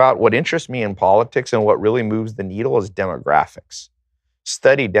talk about, what interests me in politics and what really moves the needle is demographics.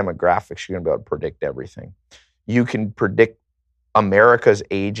 Study demographics, you're going to be able to predict everything. You can predict America's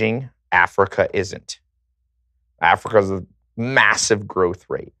aging, Africa isn't. Africa's a massive growth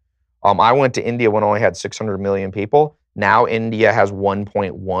rate. I went to India when it only had 600 million people. Now India has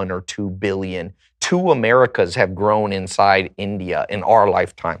 1.1 or 2 billion. 2 Americas have grown inside India in our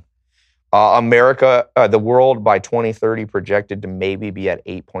lifetime. The world by 2030 projected to maybe be at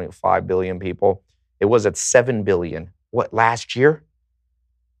 8.5 billion people. It was at 7 billion. Last year?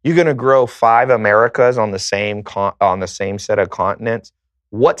 You're going to grow 5 Americas on the same set of continents.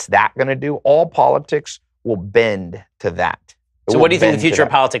 What's that going to do? All politics will bend to that. So what do you think the future of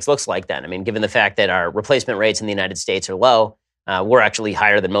politics looks like then? I mean, given the fact that our replacement rates in the United States are low, we're actually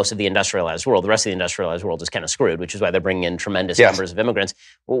higher than most of the industrialized world. The rest of the industrialized world is kind of screwed, which is why they're bringing in tremendous numbers of immigrants.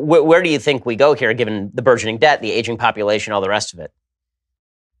 Where do you think we go here, given the burgeoning debt, the aging population, all the rest of it?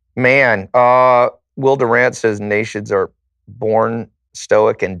 Man, Will Durant says nations are born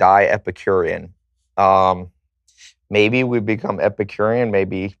stoic and die Epicurean. Maybe we become Epicurean.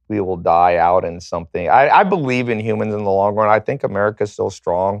 Maybe we will die out in something. I believe in humans in the long run. I think America's still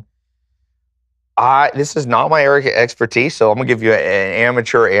strong. This is not my area of expertise, so I'm going to give you an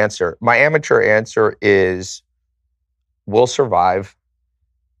amateur answer. My amateur answer is we'll survive.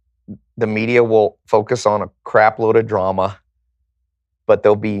 The media will focus on a crap load of drama, but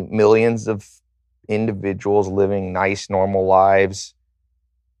there'll be millions of individuals living nice, normal lives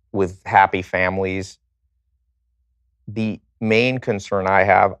with happy families. The main concern I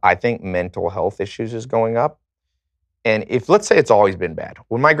have, I think mental health issues is going up. And let's say it's always been bad.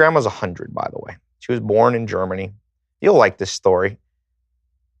 When my grandma's 100, by the way, she was born in Germany. You'll like this story.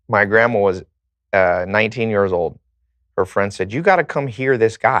 My grandma was 19 years old. Her friend said, you got to come hear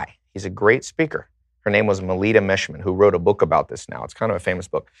this guy. He's a great speaker. Her name was Melita Mishman, who wrote a book about this now. It's kind of a famous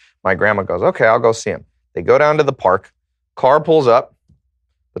book. My grandma goes, okay, I'll go see him. They go down to the park. Car pulls up.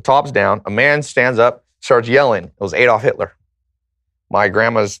 The top's down. A man stands up, starts yelling. It was Adolf Hitler. My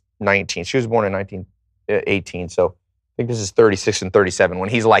grandma's 19. She was born in 1918. So I think this is 36 and 37 when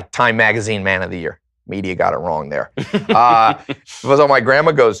he's like Time Magazine Man of the Year. Media got it wrong there. So my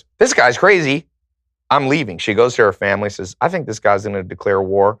grandma goes, this guy's crazy. I'm leaving. She goes to her family, says, I think this guy's going to declare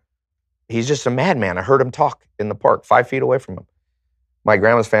war. He's just a madman. I heard him talk in the park 5 feet away from him. My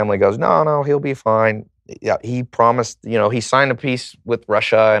grandma's family goes, no, he'll be fine. Yeah, he promised, he signed a peace with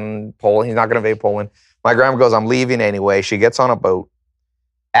Russia and Poland. He's not going to invade Poland. My grandma goes, I'm leaving anyway. She gets on a boat.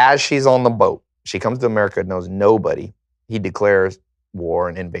 As she's on the boat, she comes to America, knows nobody. He declares war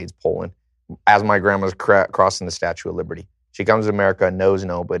and invades Poland. As my grandma's crossing the Statue of Liberty. She comes to America, knows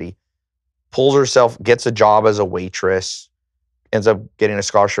nobody, pulls herself, gets a job as a waitress, ends up getting a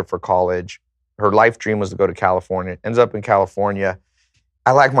scholarship for college. Her life dream was to go to California, ends up in California.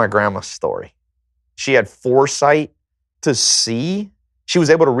 I like my grandma's story. She had foresight to see. She was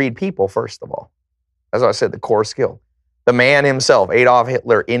able to read people, first of all. As I said, the core skill. The man himself, Adolf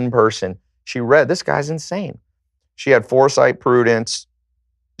Hitler, in person. She read, this guy's insane. She had foresight, prudence.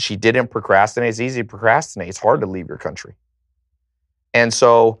 She didn't procrastinate. It's easy to procrastinate. It's hard to leave your country. And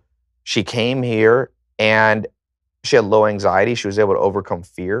so she came here and she had low anxiety. She was able to overcome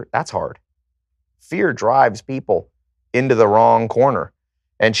fear. That's hard. Fear drives people into the wrong corner.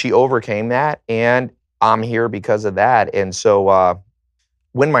 And she overcame that, and I'm here because of that. And so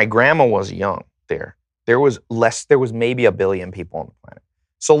when my grandma was young there was maybe 1 billion people on the planet.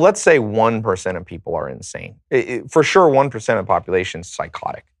 So let's say 1% of people are insane. For sure, 1% of the population is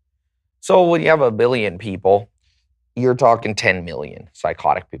psychotic. So when you have 1 billion people, you're talking 10 million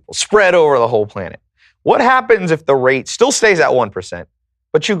psychotic people spread over the whole planet. What happens if the rate still stays at 1%,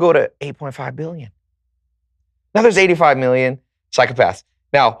 but you go to 8.5 billion? Now there's 85 million psychopaths.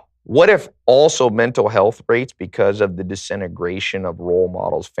 Now, what if also mental health rates, because of the disintegration of role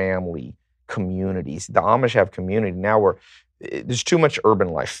models, family, communities? The Amish have community. Now there's too much urban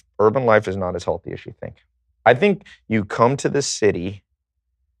life. Urban life is not as healthy as you think. I think you come to the city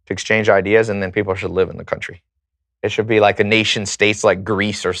to exchange ideas, and then people should live in the country. It should be like a nation states like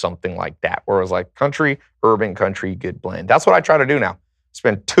Greece or something like that, where it was like country, urban, country, good blend. That's what I try to do now.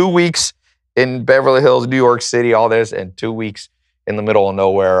 Spend 2 weeks in Beverly Hills, New York City, all this, and 2 weeks in the middle of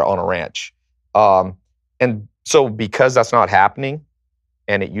nowhere on a ranch. And so because that's not happening,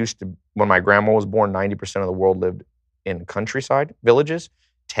 and it used to, when my grandma was born, 90% of the world lived in countryside villages,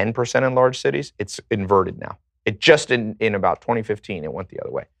 10% in large cities. It's inverted now. It just in about 2015, it went the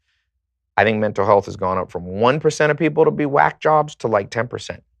other way. I think mental health has gone up from 1% of people to be whack jobs to like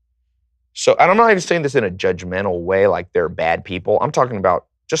 10%. So, and I'm not even saying this in a judgmental way, like they're bad people. I'm talking about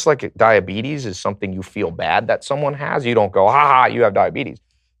just like diabetes is something you feel bad that someone has. You don't go, ha, you have diabetes.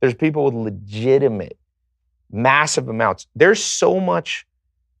 There's people with legitimate, massive amounts. There's so much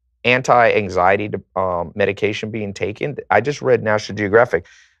anti-anxiety medication being taken. I just read National Geographic.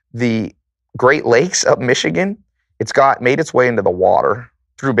 The Great Lakes up Michigan, it's made its way into the water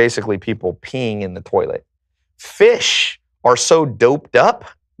through basically people peeing in the toilet. Fish are so doped up,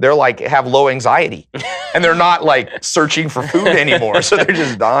 they're like have low anxiety and they're not like searching for food anymore. So they're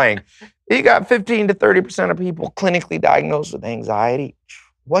just dying. You got 15 to 30% of people clinically diagnosed with anxiety.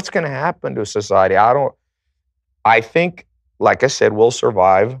 What's going to happen to society? I think, like I said, we'll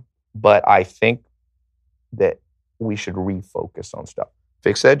survive, but I think that we should refocus on stuff.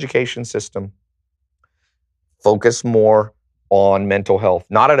 Fix the education system, focus more on mental health,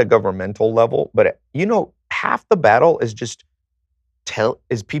 not at a governmental level, but half the battle is just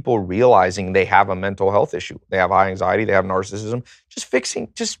people realizing they have a mental health issue. They have high anxiety, they have narcissism.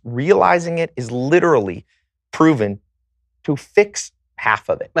 Just realizing it is literally proven to fix half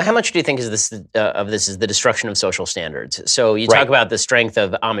of it. But how much do you think is this is the destruction of social standards? So you talk about the strength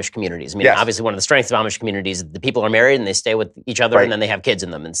of Amish communities. I mean, obviously one of the strengths of Amish communities is the people are married and they stay with each other and then they have kids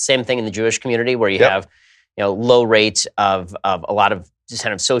in them. And same thing in the Jewish community where you have low rates of a lot of just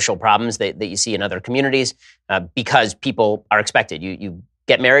kind of social problems that you see in other communities because people are expected. You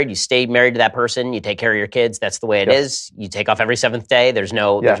get married, you stay married to that person, you take care of your kids. That's the way it is. You take off every 7th day. There's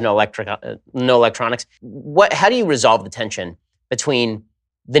no electronics. How do you resolve the tension between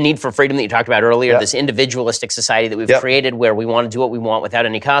the need for freedom that you talked about earlier, this individualistic society that we've created where we want to do what we want without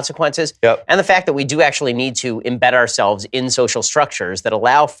any consequences, and the fact that we do actually need to embed ourselves in social structures that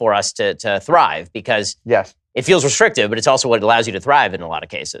allow for us to thrive because it feels restrictive, but it's also what allows you to thrive in a lot of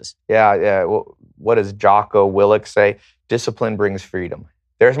cases. Yeah. Well, what does Jocko Willink say? Discipline brings freedom.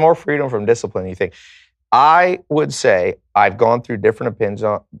 There's more freedom from discipline than you think. I would say I've gone through different opinions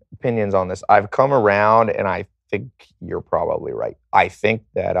on this. I've come around, and I think you're probably right. I think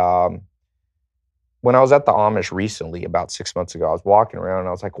that when I was at the Amish recently, about 6 months ago, I was walking around and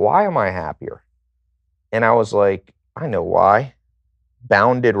I was like, why am I happier? And I was like, I know why.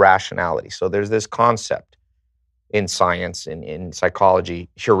 Bounded rationality. So there's this concept in science, in psychology,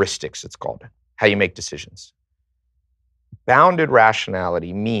 heuristics it's called, how you make decisions. Bounded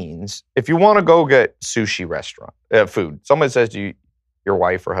rationality means if you want to go get sushi restaurant food, someone says to you, your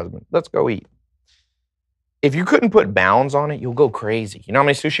wife or husband, let's go eat. If you couldn't put bounds on it, you'll go crazy. You know how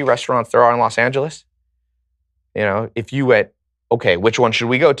many sushi restaurants there are in Los Angeles? If you went, okay, which one should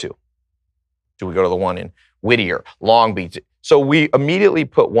we go to? Do we go to the one in Whittier, Long Beach? So we immediately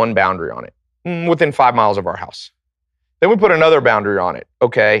put one boundary on it, within 5 miles of our house. Then we put another boundary on it.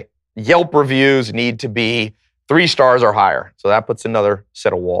 Okay, Yelp reviews need to be 3 stars or higher. So that puts another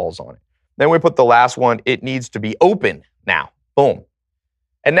set of walls on it. Then we put the last one, it needs to be open now. Boom.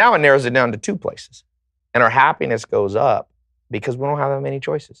 And now it narrows it down to 2 places. And our happiness goes up because we don't have that many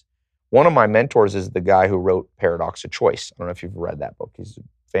choices. One of my mentors is the guy who wrote Paradox of Choice. I don't know if you've read that book. He's a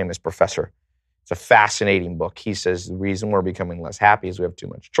famous professor. It's a fascinating book. He says the reason we're becoming less happy is we have too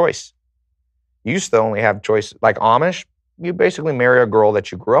much choice. You used to only have choice. Like Amish, you basically marry a girl that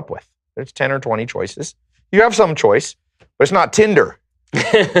you grew up with. There's 10 or 20 choices. You have some choice, but it's not Tinder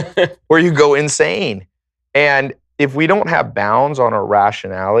where you go insane. And if we don't have bounds on our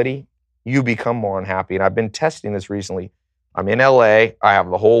rationality, you become more unhappy. And I've been testing this recently. I'm in LA. I have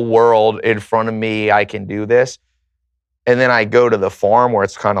the whole world in front of me. I can do this. And then I go to the farm where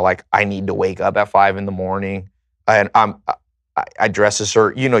it's kind of like, I need to wake up at 5 a.m. And I dress a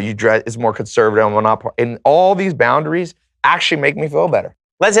certain, you dress, it's more conservative. And all these boundaries actually make me feel better.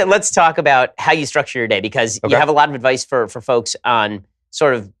 Let's talk about how you structure your day, because you have a lot of advice for folks on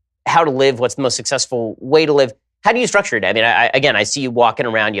sort of how to live, what's the most successful way to live. How do you structure your day? I mean, I see you walking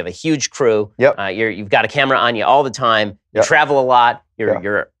around. You have a huge crew. Yep. You've got a camera on you all the time. You travel a lot.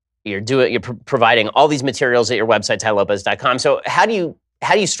 You're providing all these materials at your website, tylopez.com. So how do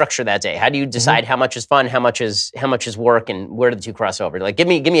you structure that day? How do you decide how much is fun, how much is work, and where do the two cross over? Like, give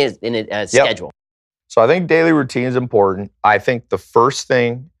me a schedule. So I think daily routine is important. I think the first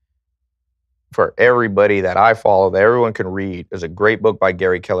thing for everybody that I follow, that everyone can read, is a great book by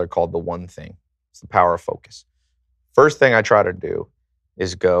Gary Keller called The One Thing. It's The Power of Focus. First thing I try to do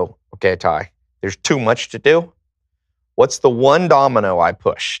is go, okay, Ty, there's too much to do. What's the one domino I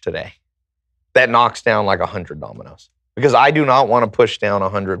push today that knocks down like 100 dominoes? Because I do not want to push down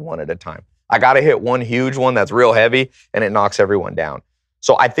 100 one at a time. I got to hit one huge one that's real heavy and it knocks everyone down.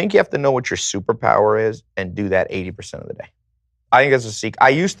 So I think you have to know what your superpower is and do that 80% of the day. I think that's a secret. I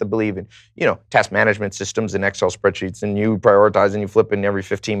used to believe in, task management systems and Excel spreadsheets, and you prioritize and you flip in every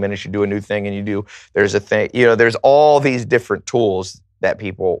 15 minutes, you do a new thing and there's a thing, there's all these different tools that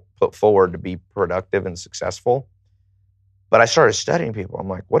people put forward to be productive and successful. But I started studying people. I'm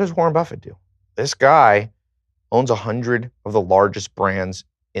like, what does Warren Buffett do? This guy owns 100 of the largest brands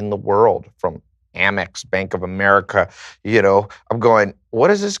in the world, from Amex, Bank of America. I'm going, what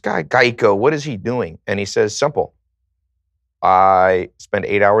is this guy? Geico, what is he doing? And he says, simple. I spend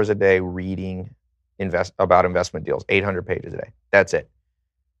 8 hours a day reading about investment deals, 800 pages a day. That's it.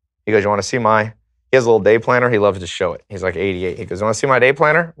 He goes, you want to see he has a little day planner. He loves to show it. He's like 88. He goes, you want to see my day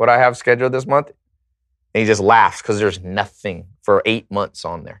planner? What I have scheduled this month? And he just laughs because there's nothing for 8 months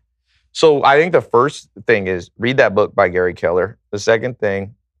on there. So I think the first thing is read that book by Gary Keller. The second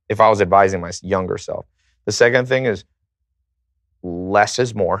thing, if I was advising my younger self, the second thing is less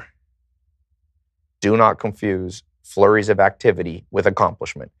is more. Do not confuse flurries of activity with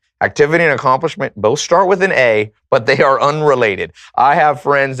accomplishment. Activity and accomplishment both start with an A, but they are unrelated. I have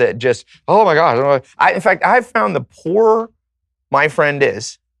friends that just, oh my gosh. In fact, I've found the poorer my friend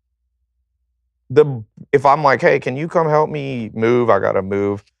is, if I'm like, hey, can you come help me move? I got to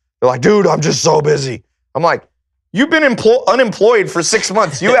move. They're like, dude, I'm just so busy. I'm like, you've been unemployed for 6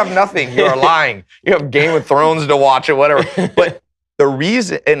 months. You have nothing. You're lying. You have Game of Thrones to watch or whatever. But the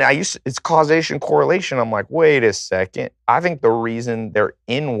reason, and it's causation correlation. I'm like, wait a second. I think the reason they're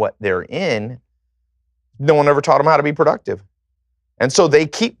in what they're in, no one ever taught them how to be productive. And so they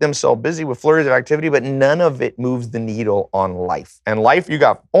keep themselves busy with flurries of activity, but none of it moves the needle on life. And life, you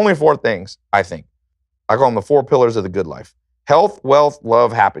got only 4 things, I think. I call them the 4 pillars of the good life. Health, wealth,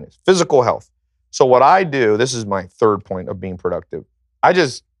 love, happiness. Physical health. So what I do, this is my third point of being productive. I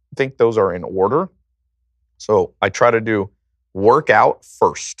just think those are in order. So I try to do workout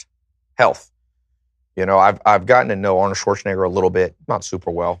first. Health. I've gotten to know Arnold Schwarzenegger a little bit, not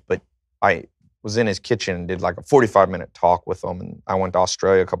super well, but I was in his kitchen and did like a 45-minute talk with him. And I went to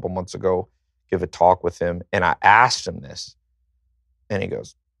Australia a couple months ago, give a talk with him. And I asked him this. And he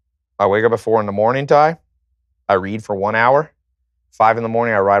goes, I wake up at 4 a.m, Ty. I read for 1 hour. 5 a.m,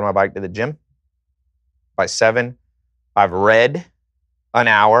 I ride my bike to the gym. By 7, I've read an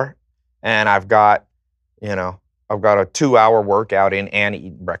hour. And I've got a 2-hour workout in and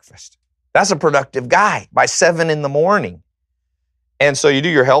eating breakfast. That's a productive guy by 7 a.m. And so you do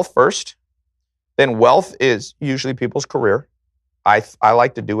your health first. Then wealth is usually people's career. I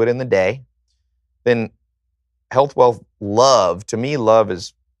like to do it in the day. Then health, wealth, love. To me, love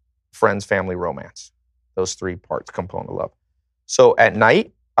is friends, family, romance. Those 3 parts, component of love. So at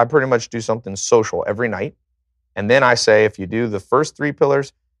night, I pretty much do something social every night. And then I say, if you do the first 3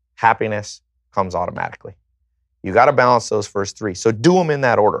 pillars, happiness comes automatically. You got to balance those first 3. So do them in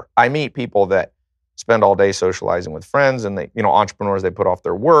that order. I meet people that spend all day socializing with friends, and entrepreneurs, they put off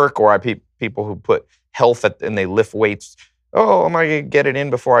their work, or I people who put health and they lift weights. Oh, am I going to get it in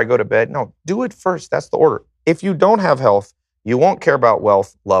before I go to bed? No, do it first. That's the order. If you don't have health, you won't care about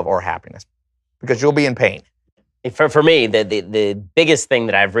wealth, love, or happiness because you'll be in pain. For me, the biggest thing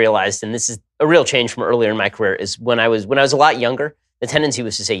that I've realized, and this is a real change from earlier in my career, is when I was a lot younger, the tendency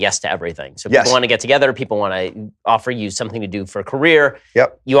was to say yes to everything. So people want to get together, people want to offer you something to do for a career.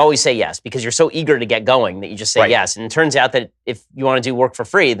 Yep. You always say yes because you're so eager to get going that you just say yes. And it turns out that if you want to do work for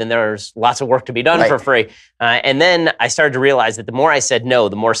free, then there's lots of work to be done for free. And then I started to realize that the more I said no,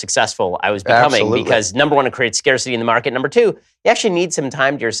 the more successful I was becoming. Absolutely. Because number one, it creates scarcity in the market. Number two, you actually need some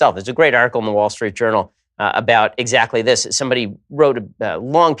time to yourself. There's a great article in the Wall Street Journal about exactly this. Somebody wrote a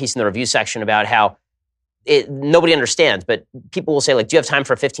long piece in the review section about how nobody understands, but people will say, like, do you have time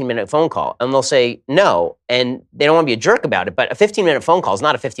for a 15-minute phone call? And they'll say no, and they don't want to be a jerk about it, but a 15-minute phone call is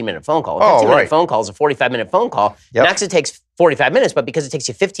not a 15-minute phone call. A 15-minute phone call is a 45-minute phone call. Yep. Max, it takes 45 minutes, but because it takes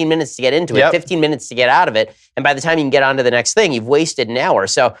you 15 minutes to get into it, 15 minutes to get out of it, and by the time you can get on to the next thing, you've wasted an hour.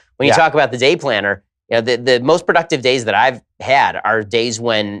 So when you talk about the day planner, you know, the most productive days that I've had are days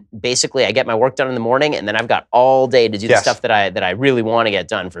when basically I get my work done in the morning, and then I've got all day to do the stuff that I really want to get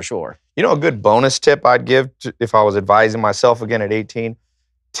done for sure. You know, a good bonus tip I'd give if I was advising myself again at 18,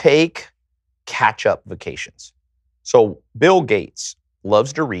 take catch-up vacations. So Bill Gates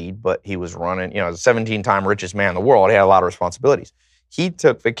loves to read, but he was running, you know, as a 17-time richest man in the world. He had a lot of responsibilities. He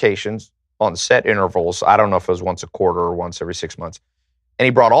took vacations on set intervals. I don't know if it was once a quarter or once every 6 months. And he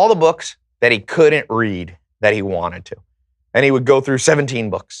brought all the books that he couldn't read that he wanted to. And he would go through 17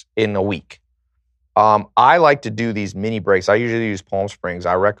 books in a week. I like to do these mini breaks. I usually use Palm Springs.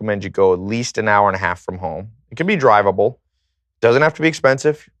 I recommend you go at least an hour and a half from home. It can be drivable. Doesn't have to be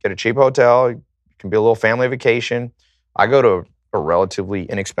expensive. Get a cheap hotel. It can be a little family vacation. I go to a relatively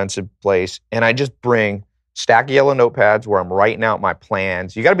inexpensive place, and I just bring stack of yellow notepads where I'm writing out my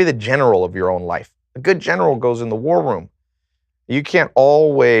plans. You got to be the general of your own life. A good general goes in the war room. You can't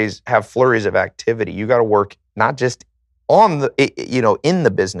always have flurries of activity. You got to work not just on the, you know, in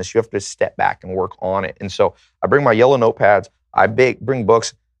the business. You have to step back and work on it. And so I bring my yellow notepads. I bring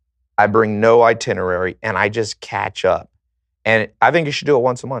books. I bring no itinerary, and I just catch up. And I think you should do it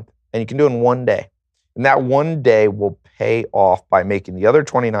once a month, and you can do it in one day. And that one day will pay off by making the other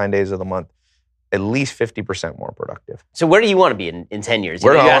 29 days of the month at least 50% more productive. So where do you want to be in 10 years?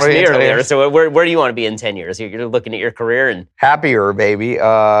 You asked me earlier, so where do you want to be in 10 years? You're looking at your career and... Happier, baby.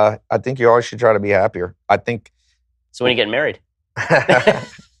 I think you always should try to be happier. I think... So when are you getting married?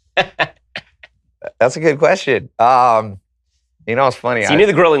 That's a good question. You know, it's funny. So you knew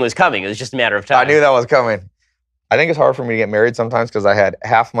the grilling was coming. It was just a matter of time. I knew that was coming. I think it's hard for me to get married sometimes because I had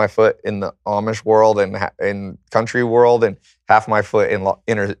half my foot in the Amish world and in country world and half my foot in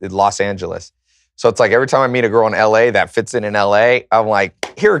Los Angeles. So it's like every time I meet a girl in LA that fits in LA, I'm like,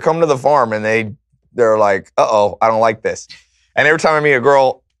 here, come to the farm. And they're like, uh-oh, I don't like this. And every time I meet a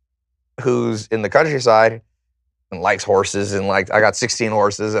girl who's in the countryside and likes horses and like, I got 16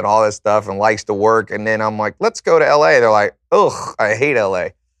 horses and all this stuff and likes to work. And then I'm like, let's go to LA. They're like, ugh, I hate LA.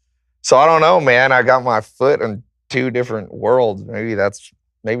 So I don't know, man. I got my foot in two different worlds. Maybe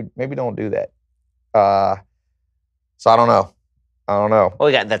don't do that. So I don't know. Well,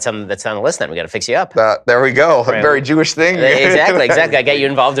 we got that's on the list then. We got to fix you up. There we go. Right. A very Jewish thing. Exactly. I get you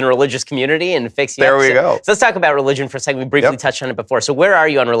involved in a religious community and fix you up. There we go. So let's talk about religion for a second. We briefly touched on it before. So where are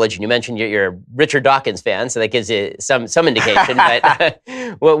you on religion? You mentioned you're a Richard Dawkins fan, so that gives you some indication. But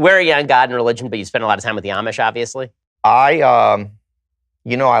where are you on God and religion? But you spend a lot of time with the Amish, obviously. I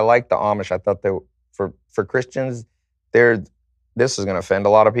like the Amish. I thought they for Christians, this is going to offend a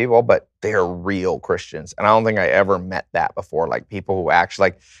lot of people, but they're real Christians. And I don't think I ever met that before. Like people who actually,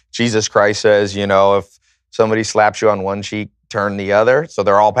 like Jesus Christ says, you know, if somebody slaps you on one cheek, turn the other. So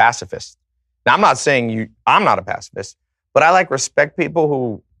they're all pacifists. Now, I'm not saying I'm not a pacifist, but I respect people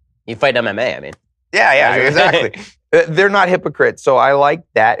who... You fight MMA, I mean. Yeah, exactly. They're not hypocrites. So I like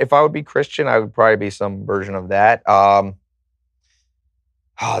that. If I would be Christian, I would probably be some version of that.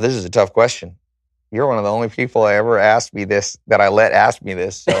 This is a tough question. You're one of the only people I ever asked me this, that I let ask me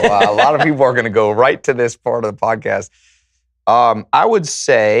this. So a lot of people are going to go right to this part of the podcast. I would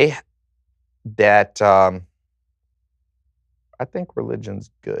say that I think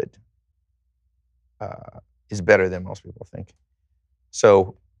religion's good. Is better than most people think.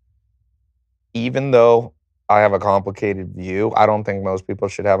 So even though I have a complicated view, I don't think most people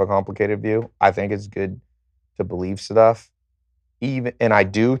should have a complicated view. I think it's good to believe stuff. And I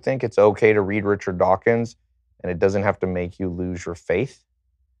do think it's okay to read Richard Dawkins, and it doesn't have to make you lose your faith.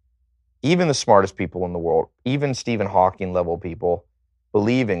 Even the smartest people in the world, even Stephen Hawking level people,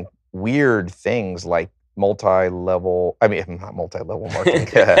 believe in weird things like multi-universe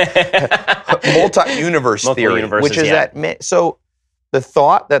theory, which is that. So the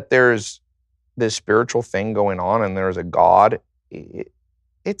thought that there's this spiritual thing going on and there's a God,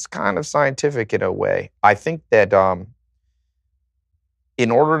 it's kind of scientific in a way. I think that in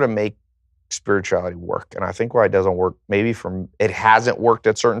order to make spirituality work, and I think why it doesn't work, maybe it hasn't worked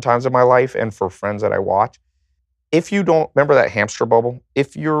at certain times in my life and for friends that I watch, if you don't, remember that hamster bubble?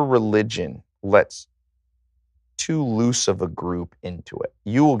 If your religion lets too loose of a group into it,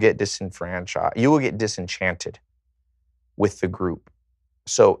 you will get disenfranchised. You will get disenchanted with the group.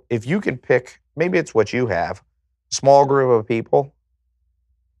 So if you can pick, maybe it's what you have, a small group of people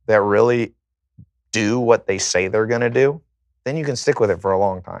that really do what they say they're going to do, then you can stick with it for a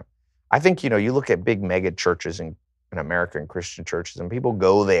long time. I think, you look at big mega churches in American Christian churches, and people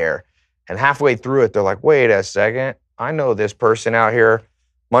go there, and halfway through it, they're like, wait a second, I know this person out here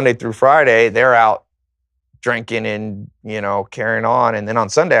Monday through Friday, they're out drinking and, carrying on. And then on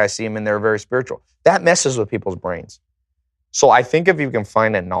Sunday, I see them and they're very spiritual. That messes with people's brains. So I think if you can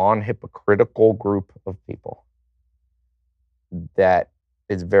find a non-hypocritical group of people that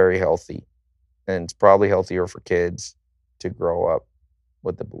is very healthy, and it's probably healthier for kids to grow up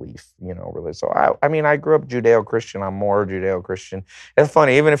with the belief, really. So I grew up Judeo-Christian. I'm more Judeo-Christian. It's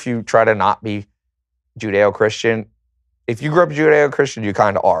funny, even if you try to not be Judeo-Christian, if you grew up Judeo-Christian, you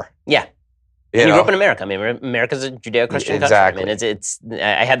kind of are. Yeah. You grew up in America. I mean, America's a Judeo-Christian country. Exactly. I mean,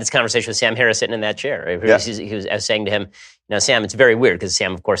 I had this conversation with Sam Harris sitting in that chair. Right? Yeah. I was saying to him, Sam, it's very weird because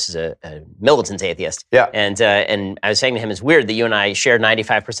Sam, of course, is a militant atheist. Yeah. And I was saying to him, it's weird that you and I share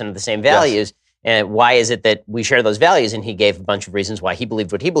 95% of the same values. Yes. And why is it that we share those values? And he gave a bunch of reasons why he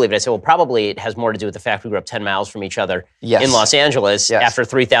believed what he believed. I said, well, probably it has more to do with the fact we grew up 10 miles from each other in Los Angeles after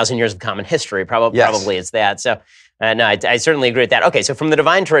 3,000 years of common history. Probably it's that. So. No, I certainly agree with that. Okay, so from the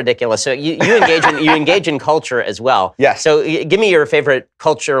divine to ridiculous. So you engage in culture as well. Yes. So give me your favorite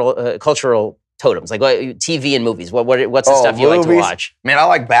cultural totems, like TV and movies. What's the stuff you like to watch? Man, I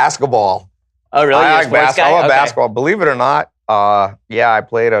like basketball. Oh, really? I like basketball. I love basketball. Believe it or not, I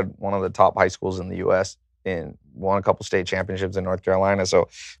played at one of the top high schools in the U.S. and won a couple state championships in North Carolina. So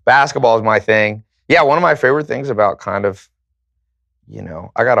basketball is my thing. Yeah, one of my favorite things about kind of,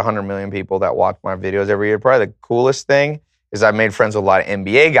 I got 100 million people that watch my videos every year. Probably the coolest thing is I've made friends with a lot of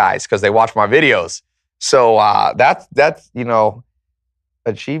NBA guys because they watch my videos. So that's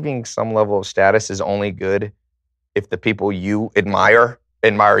achieving some level of status is only good if the people you admire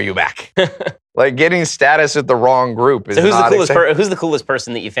you back. Like getting status with the wrong group is who's the coolest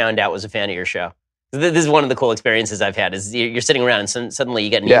person that you found out was a fan of your show? This is one of the cool experiences I've had. Is you're sitting around and suddenly you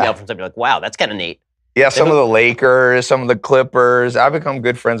get an email from somebody like, "Wow, that's kind of neat." Yeah, some of the Lakers, some of the Clippers. I've become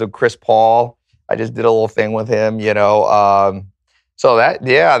good friends with Chris Paul. I just did a little thing with him, So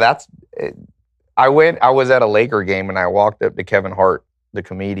that's it. I was at a Laker game and I walked up to Kevin Hart, the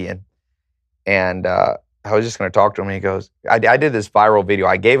comedian, and I was just going to talk to him. And he goes, I did this viral video.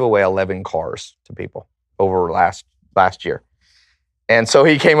 I gave away 11 cars to people over last year. And so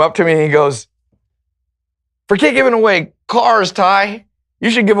he came up to me and he goes, forget giving away cars, Ty. You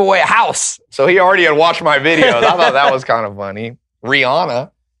should give away a house. So he already had watched my videos. I thought that was kind of funny.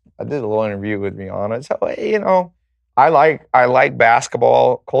 Rihanna. I did a little interview with Rihanna. So, I like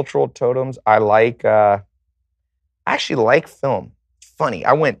basketball, cultural totems. I actually like film. Funny.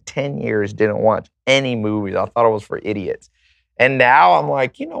 I went 10 years, didn't watch any movies. I thought it was for idiots. And now I'm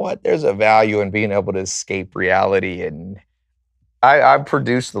like, you know what? There's a value in being able to escape reality. And I've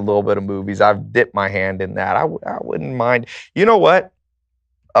produced a little bit of movies. I've dipped my hand in that. I wouldn't mind. You know what?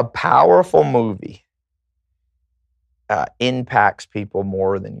 A powerful movie impacts people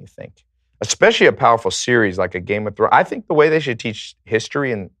more than you think, especially a powerful series like a Game of Thrones. I think the way they should teach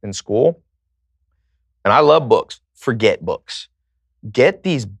history in school, and I love books, forget books. Get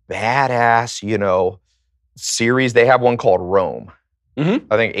these badass, series. They have one called Rome.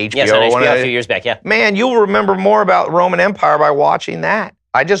 Mm-hmm. I think HBO. Yes, on HBO a few years back, yeah. Man, you'll remember more about Roman Empire by watching that.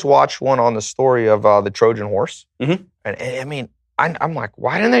 I just watched one on the story of the Trojan horse. Mm-hmm. And I mean, I'm like,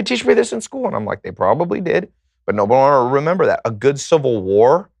 why didn't they teach me this in school? And I'm like, they probably did, but nobody will remember that. A good Civil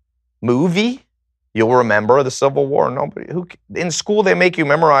War movie, you'll remember the Civil War. In school they make you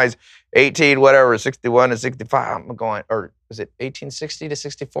memorize 61 to 65. I'm going, or is it 1860 to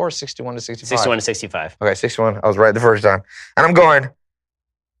 64 or 61 to 65? 61 to 65. Okay, 61. I was right the first time. And I'm going,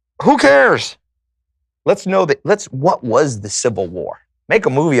 who cares? Let's know what was the Civil War? Make a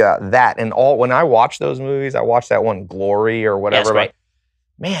movie out of that. And when I watch those movies, I watch that one, Glory or whatever. Yes, right.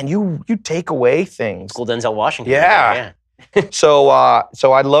 Man, you take away things. School Denzel Washington. Yeah. So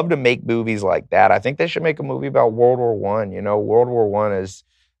I'd love to make movies like that. I think they should make a movie about World War I. World War I is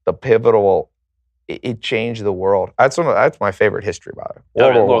the pivotal. It changed the world. That's my favorite history about it.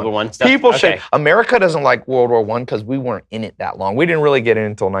 World War I stuff. People say America doesn't like World War I because we weren't in it that long. We didn't really get in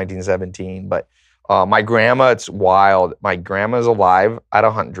until 1917, but. My grandma, it's wild. My grandma's alive at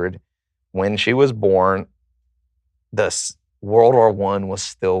 100. When she was born, World War I was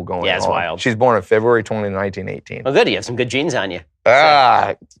still going on. Yeah, it's wild. She's born on February 20, 1918. Oh, good. You have some good genes on you.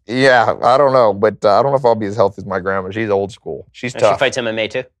 Yeah, I don't know. But I don't know if I'll be as healthy as my grandma. She's old school. She's tough. She fights MMA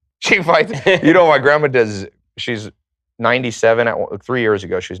too? She fights. My grandma does. She's 97. 3 years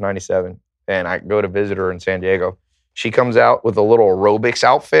ago, she was 97. And I go to visit her in San Diego. She comes out with a little aerobics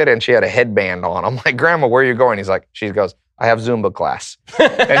outfit and she had a headband on. I'm like, Grandma, where are you going? She goes, I have Zumba class.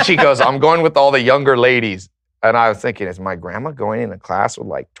 And she goes, I'm going with all the younger ladies. And I was thinking, is my grandma going into class with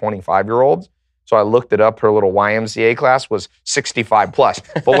like 25-year-olds? So I looked it up. Her little YMCA class was 65 plus.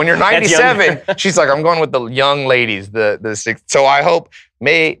 But when you're 97, she's like, I'm going with the young ladies. So I hope,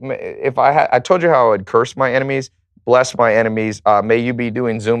 if I told you how I would curse my enemies, bless my enemies. May you be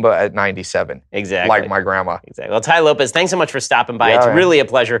doing Zumba at 97. Exactly. Like my grandma. Exactly. Well, Tai Lopez, thanks so much for stopping by. Yeah, it's man. really a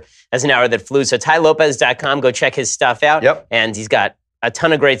pleasure as an hour that flew. So TaiLopez.com, go check his stuff out. Yep. And he's got a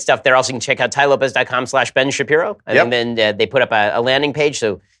ton of great stuff there. Also, you can check out TaiLopez.com/Ben Shapiro. And then they put up a landing page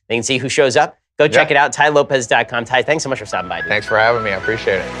so they can see who shows up. Go check it out, TaiLopez.com. Tai, thanks so much for stopping by, dude. Thanks for having me. I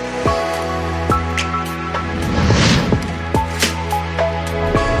appreciate it.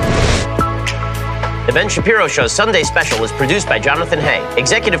 The Ben Shapiro Show's Sunday special was produced by Jonathan Hay.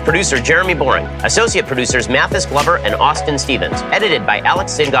 Executive producer Jeremy Boring. Associate producers Mathis Glover and Austin Stevens. Edited by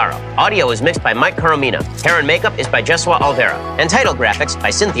Alex Zingaro. Audio is mixed by Mike Coromina. Hair and makeup is by Jesua Alvera. And title graphics by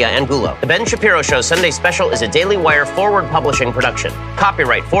Cynthia Angulo. The Ben Shapiro Show's Sunday special is a Daily Wire Forward Publishing production.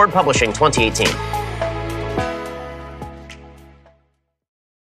 Copyright Forward Publishing 2018.